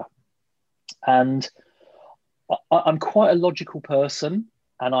manager. And I'm quite a logical person,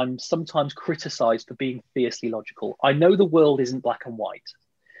 and I'm sometimes criticized for being fiercely logical. I know the world isn't black and white,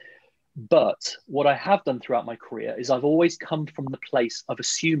 but what I have done throughout my career is I've always come from the place of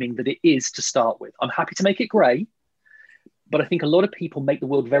assuming that it is to start with. I'm happy to make it grey, but I think a lot of people make the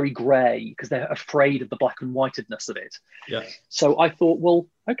world very grey because they're afraid of the black and whitedness of it. Yeah. So I thought, well,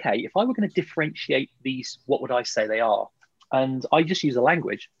 okay, if I were going to differentiate these, what would I say they are? And I just use a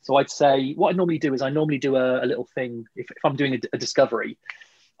language. So I'd say, what I normally do is I normally do a little thing. If I'm doing a discovery,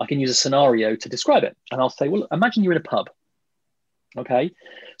 I can use a scenario to describe it. And I'll say, well, imagine you're in a pub. Okay.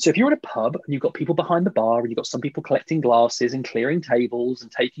 So if you're in a pub and you've got people behind the bar and you've got some people collecting glasses and clearing tables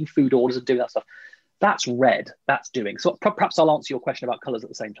and taking food orders and doing that stuff, that's red. That's doing. So perhaps I'll answer your question about colors at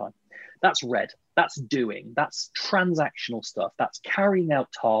the same time. That's red. That's doing. That's transactional stuff. That's carrying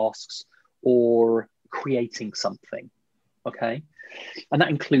out tasks or creating something. Okay. And that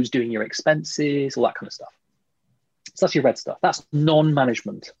includes doing your expenses, all that kind of stuff. So that's your red stuff. That's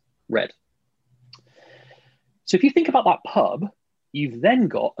non-management red. So if you think about that pub, you've then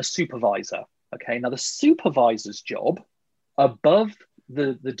got a supervisor. Okay. Now the supervisor's job above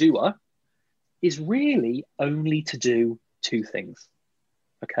the doer is really only to do two things.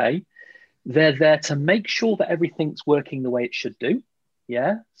 Okay. They're there to make sure that everything's working the way it should do.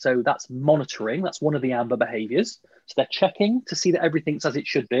 Yeah. So that's monitoring. That's one of the Amber behaviors. So they're checking to see that everything's as it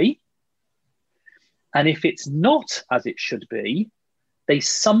should be. And if it's not as it should be, they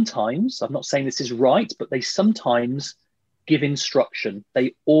sometimes, I'm not saying this is right, but they sometimes give instruction.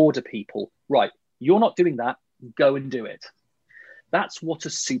 They order people, right, you're not doing that, go and do it. That's what a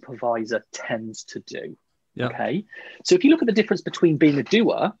supervisor tends to do. Yeah. Okay. So if you look at the difference between being a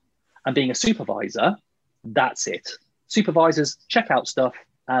doer and being a supervisor, that's it. Supervisors check out stuff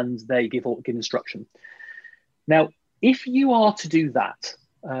and they give instruction. Now, if you are to do that,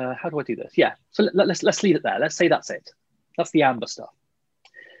 how do I do this? Yeah. So let's leave it there. Let's say that's it. That's the Amber stuff.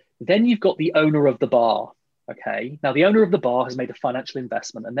 Then you've got the owner of the bar. Okay. Now, the owner of the bar has made a financial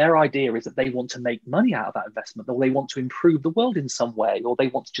investment, and their idea is that they want to make money out of that investment, or they want to improve the world in some way, or they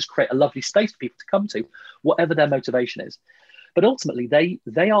want to just create a lovely space for people to come to, whatever their motivation is. But ultimately,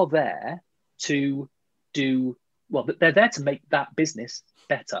 they are there to do, well, they're there to make that business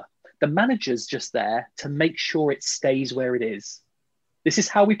better. The manager's just there to make sure it stays where it is. This is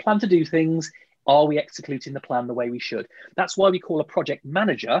how we plan to do things. Are we executing the plan the way we should? That's why we call a project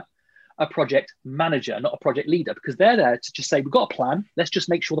manager a project manager, not a project leader, because they're there to just say, we've got a plan. Let's just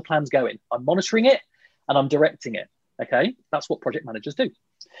make sure the plan's going. I'm monitoring it and I'm directing it. Okay. That's what project managers do.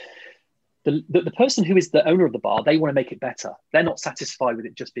 The person who is the owner of the bar, they want to make it better. They're not satisfied with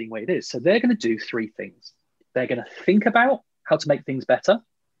it just being the way it is. So they're going to do three things. They're going to think about how to make things better.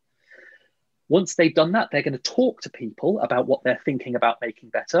 Once they've done that, they're going to talk to people about what they're thinking about making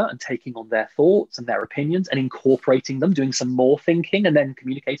better and taking on their thoughts and their opinions and incorporating them, doing some more thinking and then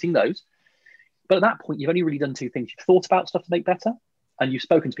communicating those. But at that point, you've only really done two things. You've thought about stuff to make better and you've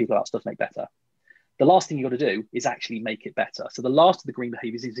spoken to people about stuff to make better. The last thing you've got to do is actually make it better. So the last of the green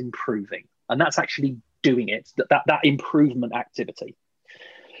behaviors is improving. And that's actually doing it, that improvement activity.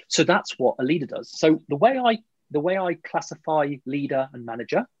 So that's what a leader does. So the way I classify leader and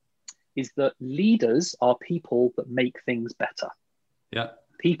manager is that leaders are people that make things better. Yeah.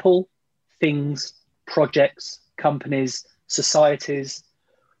 People, things, projects, companies, societies,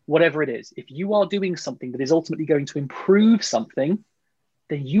 whatever it is. If you are doing something that is ultimately going to improve something,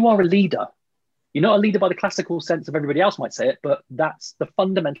 then you are a leader. You're not a leader by the classical sense of everybody else might say it, but that's the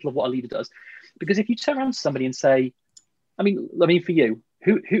fundamental of what a leader does. Because if you turn around to somebody and say, I mean, for you,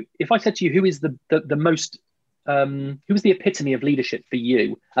 who if I said to you, who is the most who is the epitome of leadership for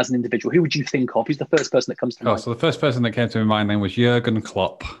you as an individual? Who would you think of? Who's the first person that comes to mind? So the first person that came to my mind then was Jurgen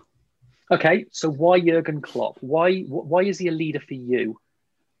Klopp. Okay, so why Jurgen Klopp? Why is he a leader for you?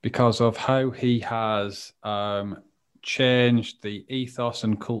 Because of how he has changed the ethos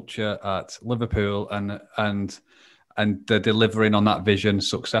and culture at Liverpool and they're delivering on that vision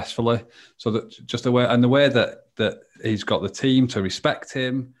successfully. So that just the way that he's got the team to respect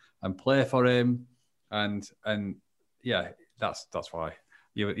him and play for him. And yeah, that's why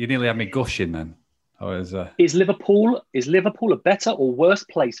you nearly had me gushing then. Is Liverpool a better or worse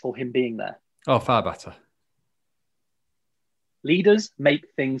place for him being there? Oh, far better. Leaders make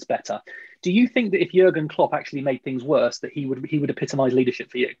things better. Do you think that if Jurgen Klopp actually made things worse, that he would epitomise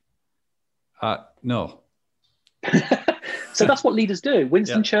leadership for you? No. So that's what leaders do.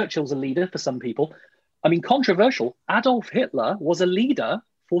 Winston Churchill's a leader for some people. I mean, controversial. Adolf Hitler was a leader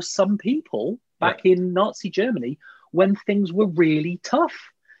for some people back in Nazi Germany when things were really tough.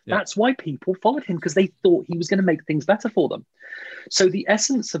 Yeah. That's why people followed him, because they thought he was going to make things better for them. So the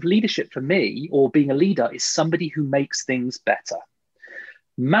essence of leadership for me, or being a leader, is somebody who makes things better.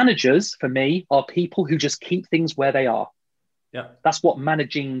 Managers for me are people who just keep things where they are. Yeah, that's what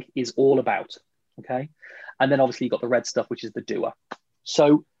managing is all about. Okay. And then obviously you've got the red stuff, which is the doer.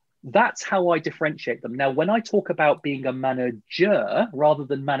 So that's how I differentiate them. Now, when I talk about being a manager rather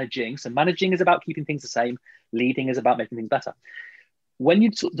than managing, so managing is about keeping things the same, leading is about making things better. When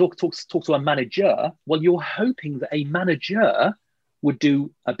you talk to a manager, well, you're hoping that a manager would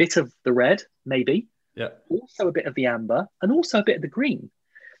do a bit of the red, maybe, also a bit of the amber, and also a bit of the green.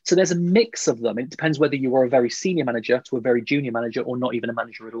 So there's a mix of them. It depends whether you are a very senior manager to a very junior manager or not even a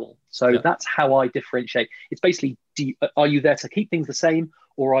manager at all. So that's how I differentiate. It's basically, are you there to keep things the same,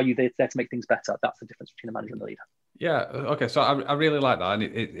 or are you there to make things better? That's the difference between a manager and a leader. Yeah. Okay. So I really like that, and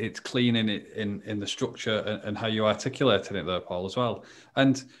it's clean in the structure and how you articulated it there, Paul, as well.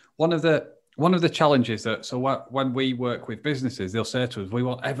 And one of the challenges when we work with businesses, they'll say to us, we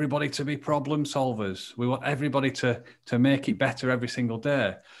want everybody to be problem solvers. We want everybody to make it better every single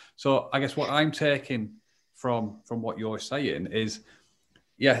day. So I guess what I'm taking from what you're saying is,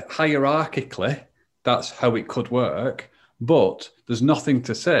 hierarchically, that's how it could work. But there's nothing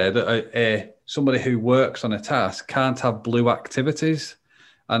to say that somebody who works on a task can't have blue activities.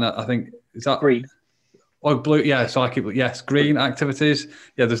 And I think, is that green? Oh, blue. Yeah. So green activities.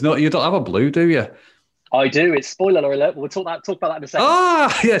 Yeah. You don't have a blue, do you? I do. It's spoiler alert. We'll talk about that in a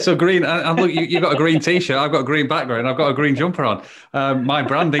second. Yeah. So green. And look, you've got a green T-shirt. I've got a green background. I've got a green jumper on. My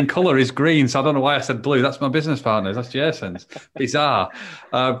branding colour is green. So I don't know why I said blue. That's my business partner's. That's Jason's. Bizarre.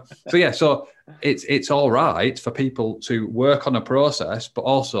 So it's all right for people to work on a process, but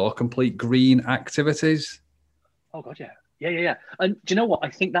also complete green activities. Oh God, yeah. Yeah. And do you know what? I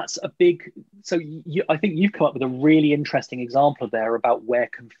think that's a big. So I think you've come up with a really interesting example there about where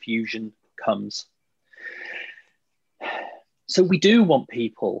confusion comes. So we do want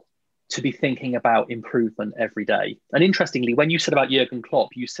people to be thinking about improvement every day. And interestingly, when you said about Jurgen Klopp,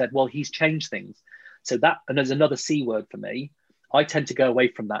 you said, well, he's changed things. So and there's another C word for me. I tend to go away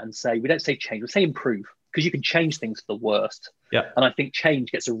from that and say, we don't say change, we say improve, because you can change things for the worst. Yeah. And I think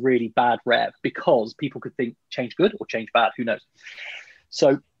change gets a really bad rep because people could think change good or change bad, who knows?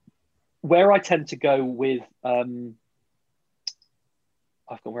 So where I tend to go with, I've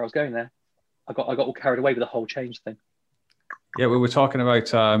got where I was going there. I got all carried away with the whole change thing. Yeah, we were talking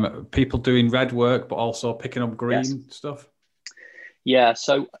about people doing red work, but also picking up green stuff. Yeah,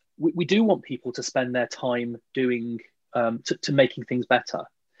 so we do want people to spend their time doing, to making things better.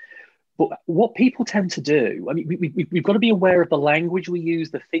 But what people tend to do, I mean, we've got to be aware of the language we use,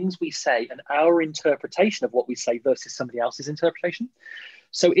 the things we say, and our interpretation of what we say versus somebody else's interpretation.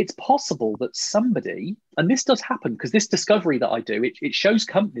 So it's possible that somebody, and this does happen because this discovery that I do, it shows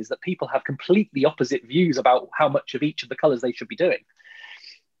companies that people have completely opposite views about how much of each of the colors they should be doing.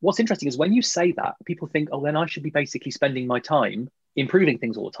 What's interesting is when you say that, people think, oh, then I should be basically spending my time improving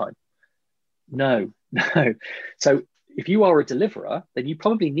things all the time. No. So if you are a deliverer, then you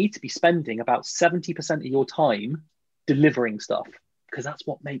probably need to be spending about 70% of your time delivering stuff, because that's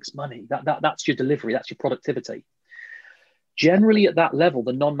what makes money. That's your delivery, that's your productivity. Generally at that level,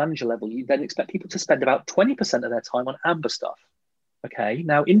 the non-manager level, you then expect people to spend about 20% of their time on amber stuff. Okay,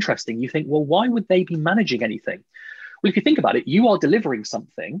 now interesting, you think, well, why would they be managing anything? Well, if you think about it, you are delivering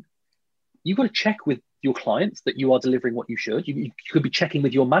something. You've got to check with your clients that you are delivering what you should. You could be checking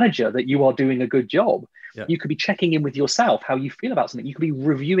with your manager that you are doing a good job. Yeah. You could be checking in with yourself, how you feel about something. You could be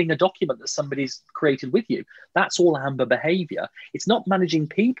reviewing a document that somebody's created with you. That's all amber behavior. It's not managing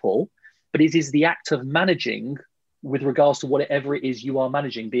people, but it is the act of managing with regards to whatever it is you are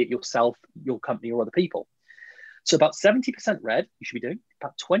managing, be it yourself, your company, or other people. So about 70% red you should be doing,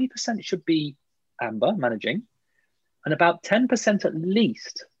 about 20% should be amber, managing, and about 10% at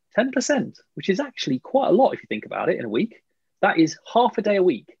least, 10%, which is actually quite a lot if you think about it in a week. That is half a day a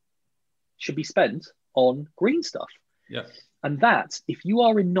week should be spent on green stuff. Yeah. And that, if you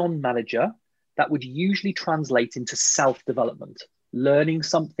are a non-manager, that would usually translate into self-development, learning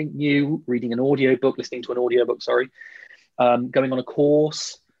something new, reading an audiobook, listening to an audiobook, going on a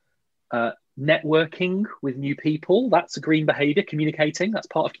course, networking with new people. That's a green behavior. Communicating, that's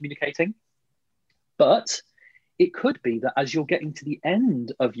part of communicating. But it could be that as you're getting to the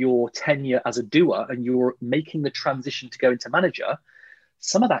end of your tenure as a doer and you're making the transition to go into manager,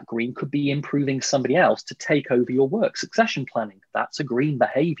 some of that green could be improving somebody else to take over your work. Succession planning, that's a green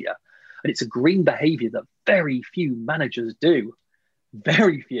behavior. And it's a green behavior that very few managers do.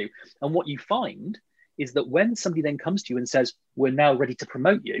 Very few. And what you find is that when somebody then comes to you and says, we're now ready to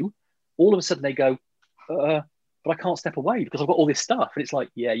promote you, all of a sudden they go, but I can't step away because I've got all this stuff. And it's like,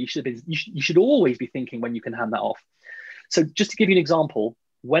 yeah, you should always be thinking when you can hand that off. So just to give you an example,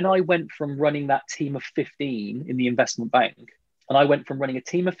 when I went from running that team of 15 in the investment bank, and I went from running a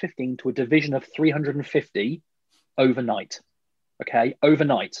team of 15 to a division of 350 overnight. Okay,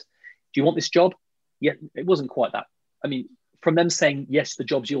 overnight. Do you want this job? Yeah, it wasn't quite that. I mean, from them saying, yes, the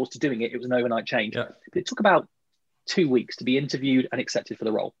job's yours to doing it, it was an overnight change. Yeah. But it took about 2 weeks to be interviewed and accepted for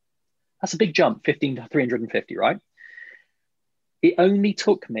the role. That's a big jump, 15 to 350, right? It only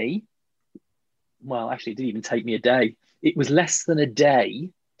took me, well, actually, it didn't even take me a day. It was less than a day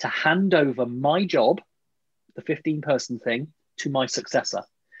to hand over my job, the 15-person thing, to my successor,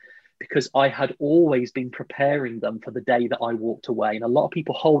 because I had always been preparing them for the day that I walked away. And a lot of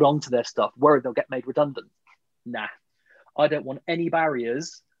people hold on to their stuff, worried they'll get made redundant. Nah, I don't want any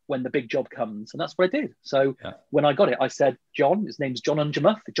barriers when the big job comes. And that's what I did. So when I got it, I said, John, his name's John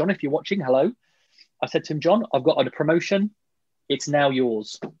Ungemuth. John, if you're watching, hello. I said to him, John, I've got a promotion. It's now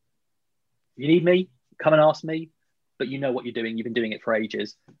yours. If you need me, come and ask me, but you know what you're doing. You've been doing it for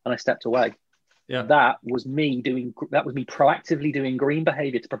ages. And I stepped away. Yeah. That was me proactively doing green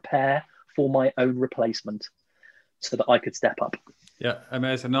behavior to prepare for my own replacement so that I could step up. Yeah,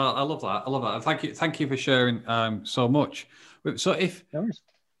 amazing. No, I love that. I love that. And thank you for sharing so much. So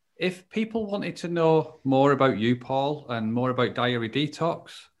if people wanted to know more about you, Paul, and more about Diary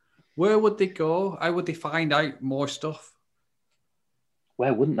Detox, where would they go? How would they find out more stuff?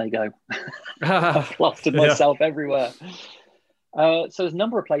 Where wouldn't they go? I've plastered myself everywhere. So there's a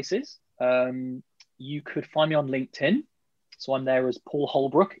number of places. You could find me on LinkedIn. So I'm there as Paul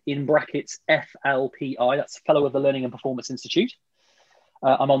Holbrook, in brackets FLPI. That's Fellow of the Learning and Performance Institute.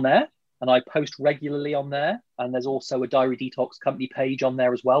 I'm on there and I post regularly on there. And there's also a Diary Detox company page on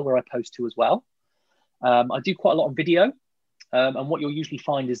there as well, where I post to as well. I do quite a lot on video. And what you'll usually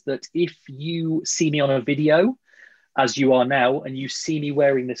find is that if you see me on a video, as you are now, and you see me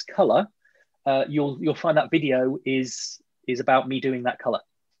wearing this color, you'll find that video is about me doing that color.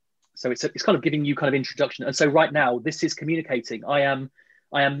 So it's kind of giving you kind of introduction. And so right now, this is communicating. I am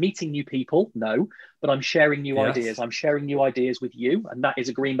meeting new people, but I'm sharing new ideas. I'm sharing new ideas with you, and that is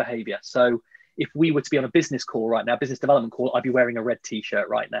a green behavior. So if we were to be on a business call right now, business development call, I'd be wearing a red t-shirt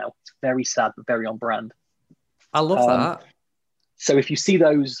right now. It's very sad, but very on brand. I love that. So if you see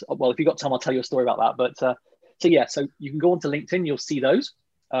those, well, if you've got time, I'll tell you a story about that. But so you can go onto LinkedIn, you'll see those.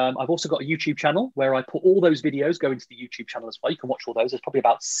 I've also got a YouTube channel where I put all those videos go into the YouTube channel as well. You can watch all those. There's probably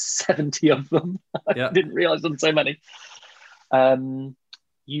about 70 of them. I didn't realize there's so many.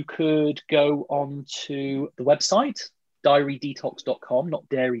 You could go on to the website, diarydetox.com, not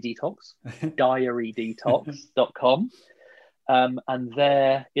dairy detox, diarydetox.com. And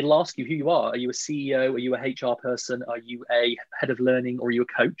there it'll ask you who you are. Are you a CEO? Are you a HR person? Are you a head of learning? Or are you a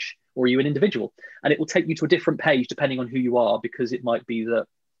coach? Or are you an individual? And it will take you to a different page depending on who you are, because it might be that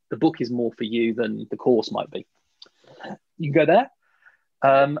the book is more for you than the course might be. You can go there.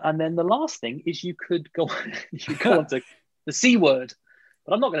 And then the last thing is you could go onto the C word,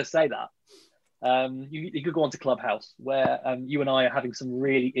 but I'm not going to say that. You could go onto Clubhouse, where you and I are having some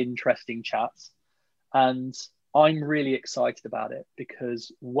really interesting chats. And I'm really excited about it,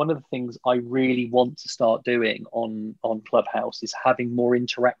 because one of the things I really want to start doing on Clubhouse is having more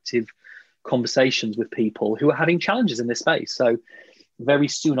interactive conversations with people who are having challenges in this space. So very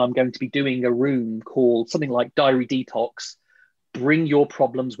soon I'm going to be doing a room called something like Diary Detox, Bring Your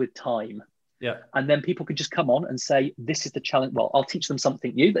Problems with Time. Yeah. And then people could just come on and say, this is the challenge. Well, I'll teach them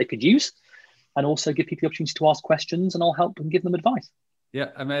something new they could use, and also give people the opportunity to ask questions, and I'll help and give them advice. Yeah,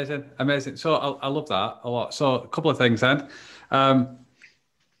 amazing. So I love that a lot. So a couple of things then. On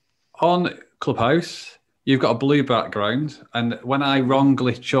Clubhouse, you've got a blue background, and when I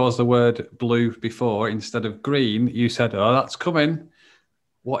wrongly chose the word blue before instead of green, you said, "Oh, that's coming."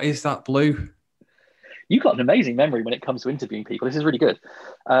 What is that blue? You've got an amazing memory when it comes to interviewing people. This is really good.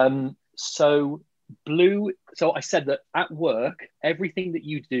 So blue. So I said that at work, everything that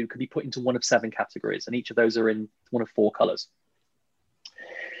you do could be put into one of 7 categories, and each of those are in one of 4 colors.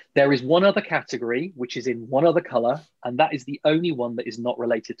 There is one other category, which is in one other color, and that is the only one that is not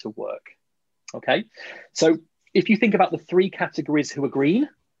related to work. Okay. So if you think about the 3 categories who are green,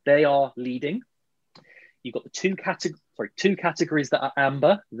 they are leading. You've got the 2 categories that are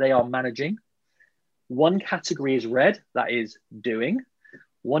amber, they are managing. 1 category is red, that is doing.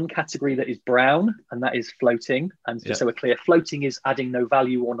 1 category that is brown, and that is floating. And just so we're clear, floating is adding no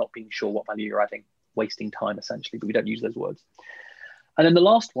value or not being sure what value you're adding, wasting time essentially, but we don't use those words. And then the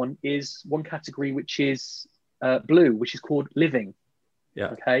last one is 1 category, which is blue, which is called living.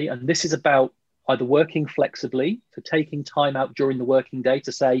 Yeah. Okay. And this is about either working flexibly, so taking time out during the working day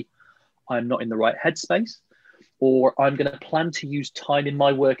to say, I'm not in the right headspace, or I'm going to plan to use time in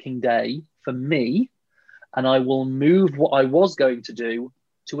my working day for me, and I will move what I was going to do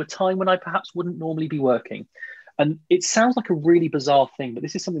to a time when I perhaps wouldn't normally be working. And it sounds like a really bizarre thing, but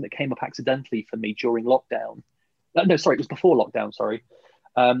this is something that came up accidentally for me during lockdown. No, sorry, it was before lockdown, sorry.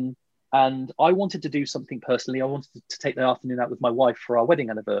 And I wanted to do something personally. I wanted to take the afternoon out with my wife for our wedding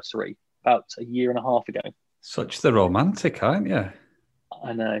anniversary about a year and a half ago. Such the romantic, aren't you?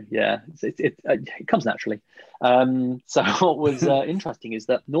 I know, yeah. It comes naturally. So what was interesting is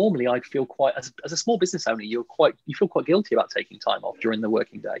that normally I feel quite, as a small business owner, you feel quite guilty about taking time off during the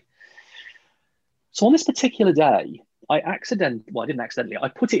working day. So on this particular day, I didn't accidentally, I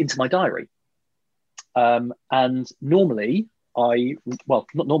put it into my diary. And normally not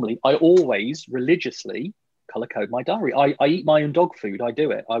normally, I always religiously color code my diary. I eat my own dog food. I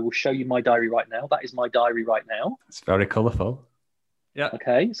do it. I will show you my diary right now. That is my diary right now. It's very colourful. Yeah.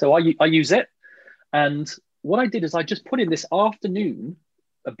 Okay. So I use it. And what I did is I just put in this afternoon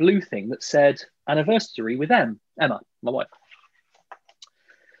a blue thing that said anniversary with Emma, my wife.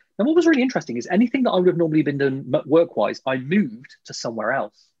 And what was really interesting is anything that I would have normally been doing work-wise, I moved to somewhere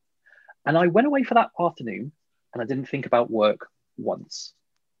else. And I went away for that afternoon and I didn't think about work once.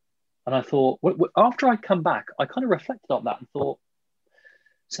 And I thought, after I'd come back, I kind of reflected on that and thought,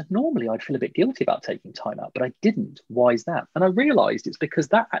 so normally I'd feel a bit guilty about taking time out, but I didn't. Why is that? And I realized it's because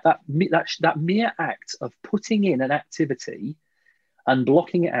that mere act of putting in an activity and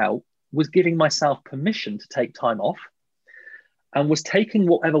blocking it out was giving myself permission to take time off, and was taking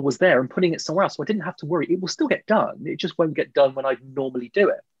whatever was there and putting it somewhere else. So I didn't have to worry. It will still get done. It just won't get done when I normally do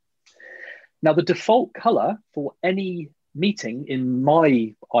it. Now, the default color for any meeting in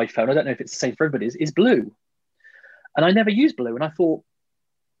my iPhone, I don't know if it's the same for everybody's, is blue. And I never use blue. And I thought,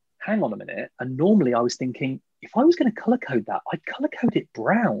 hang on a minute. And normally I was thinking, if I was going to color code that, I'd color code it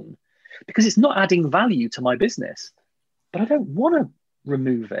brown because it's not adding value to my business. But I don't want to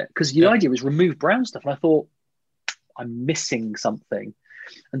remove it because the idea was remove brown stuff. And I thought, I'm missing something.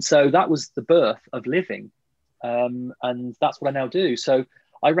 And so that was the birth of Living. And that's what I now do. So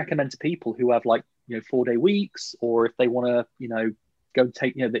I recommend to people who have 4-day weeks, or if they want to, go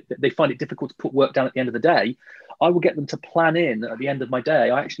take, they find it difficult to put work down at the end of the day, I will get them to plan in at the end of my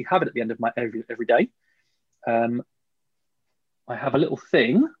day. I actually have it at the end of my every day. I have a little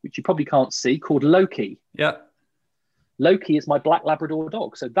thing, which you probably can't see, called Loki. Yeah. Loki is my black Labrador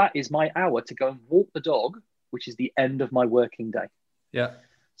dog. So that is my hour to go and walk the dog, which is the end of my working day. Yeah.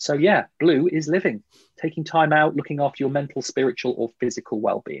 So yeah, blue is living, taking time out, looking after your mental, spiritual, or physical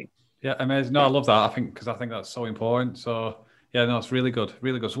well-being. Yeah, amazing. No, I love that. Because I think that's so important. So yeah, no, it's really good,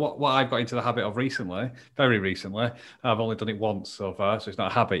 really good. So what I've got into the habit of very recently, I've only done it once so far, so it's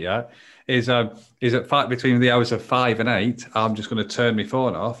not a habit yet, is between the hours of 5 and 8, I'm just going to turn my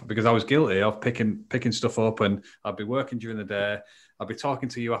phone off because I was guilty of picking stuff up, and I'd be working during the day. I'd be talking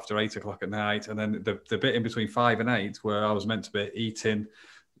to you after 8 o'clock at night, and then the bit in between 5 and 8 where I was meant to be eating,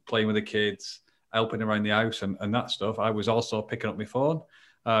 playing with the kids, helping around the house and that stuff, I was also picking up my phone.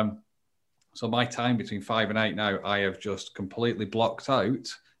 So my time between 5 and 8 now, I have just completely blocked out,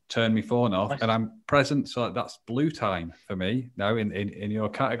 turned my phone off, and I'm present. So that's blue time for me now in your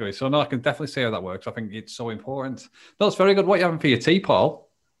category. So no, I can definitely see how that works. I think it's so important. That's very good. What are you having for your tea, Paul?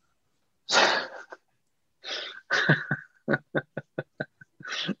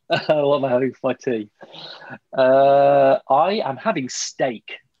 What am I having for my tea? I am having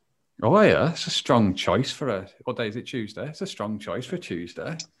steak. Oh yeah, it's a strong choice for what day is it? Tuesday. It's a strong choice for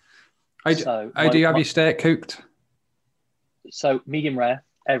Tuesday. How do you have your steak cooked? So medium rare,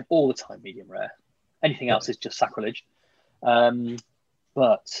 all the time medium rare. Anything else is just sacrilege.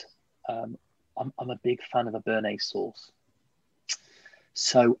 But I'm a big fan of a béarnaise sauce.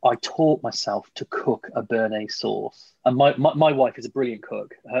 So I taught myself to cook a béarnaise sauce. And my wife is a brilliant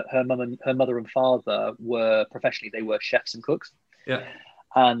cook. Her mother and father were they were chefs and cooks. Yeah.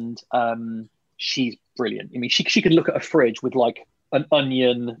 And she's brilliant. I mean, she could look at a fridge with an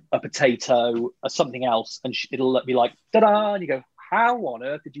onion, a potato, something else, and it'll be like, ta-da! And you go, how on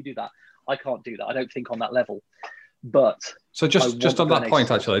earth did you do that? I can't do that. I don't think on that level. But so just on that point,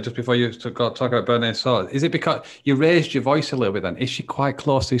 actually, just before you talk about béarnaise sauce, is it because you raised your voice a little bit then? Is she quite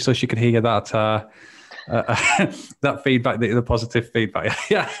close to you so she could hear that that feedback, the positive feedback?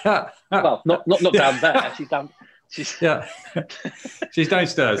 Yeah. Well, not down there. She's down. Yeah. She's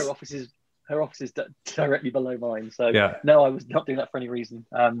downstairs. Her office is directly below mine. So yeah. No, I was not doing that for any reason.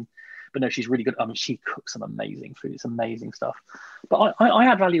 But no, she's really good. I mean, she cooks some amazing food. It's amazing stuff. But I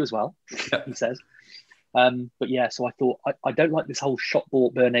add value as well, yeah. He says. But yeah, so I thought I don't like this whole shop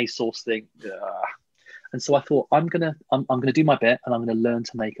bought béarnaise sauce thing. And so I thought I'm gonna do my bit, and I'm gonna learn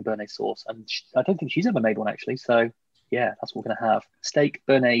to make a béarnaise sauce. And I don't think she's ever made one actually. So yeah, that's what we're gonna have: steak,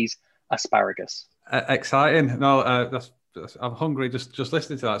 béarnaise, asparagus. Exciting! No, I'm hungry just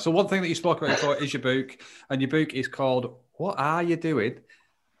listening to that. So one thing that you spoke about before is your book, and your book is called "What Are You Doing?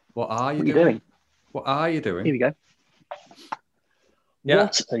 What are you doing? What are you doing?" Here we go. Yeah.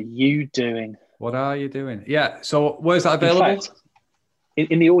 What are you doing? What are you doing? Yeah. So where's that available?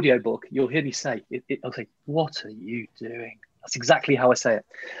 In the audio book, you'll hear me say, I'll say, what are you doing? That's exactly how I say it.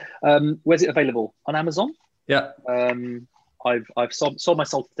 Where's it available? On Amazon. Yeah. I've sold my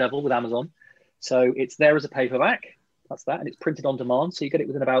Soul to the Devil with Amazon, so it's there as a paperback. That's that, and it's printed on demand, so you get it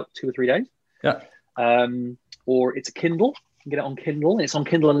within about 2 or 3 days. Yeah. Or it's a Kindle. You can get it on Kindle, and it's on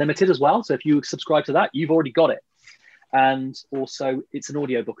Kindle Unlimited as well. So if you subscribe to that, you've already got it. And also, it's an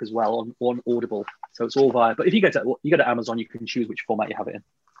audiobook as well on Audible. So it's all via. But if you go to Amazon, you can choose which format you have it in.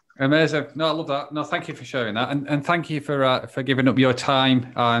 Amazing. No, I love that. No, thank you for sharing that, and thank you for giving up your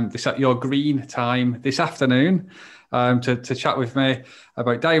time, your green time this afternoon, to chat with me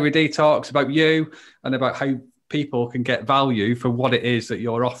about Diary Detox, about you, and about how people can get value for what it is that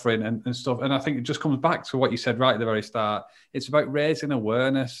you're offering and stuff. And I think it just comes back to what you said right at the very start. It's about raising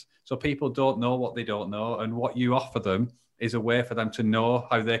awareness so people don't know what they don't know, and what you offer them is a way for them to know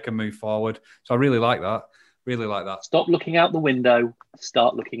how they can move forward. So I really like that. Really like that. Stop looking out the window.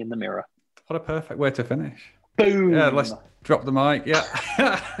 Start looking in the mirror. What a perfect way to finish. Boom. Yeah, let's drop the mic. Yeah.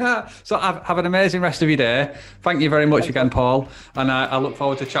 So have an amazing rest of your day. Thank you very much again, Paul. And I look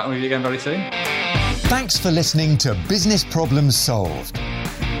forward to chatting with you again very soon. Thanks for listening to Business Problems Solved.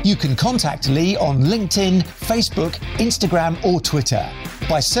 You can contact Lee on LinkedIn, Facebook, Instagram, or Twitter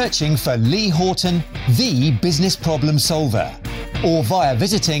by searching for Lee Horton, the Business Problem Solver, or via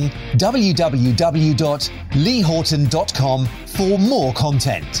visiting www.leehorton.com for more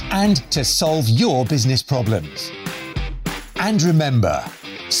content and to solve your business problems. And remember,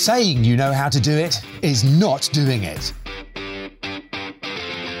 saying you know how to do it is not doing it.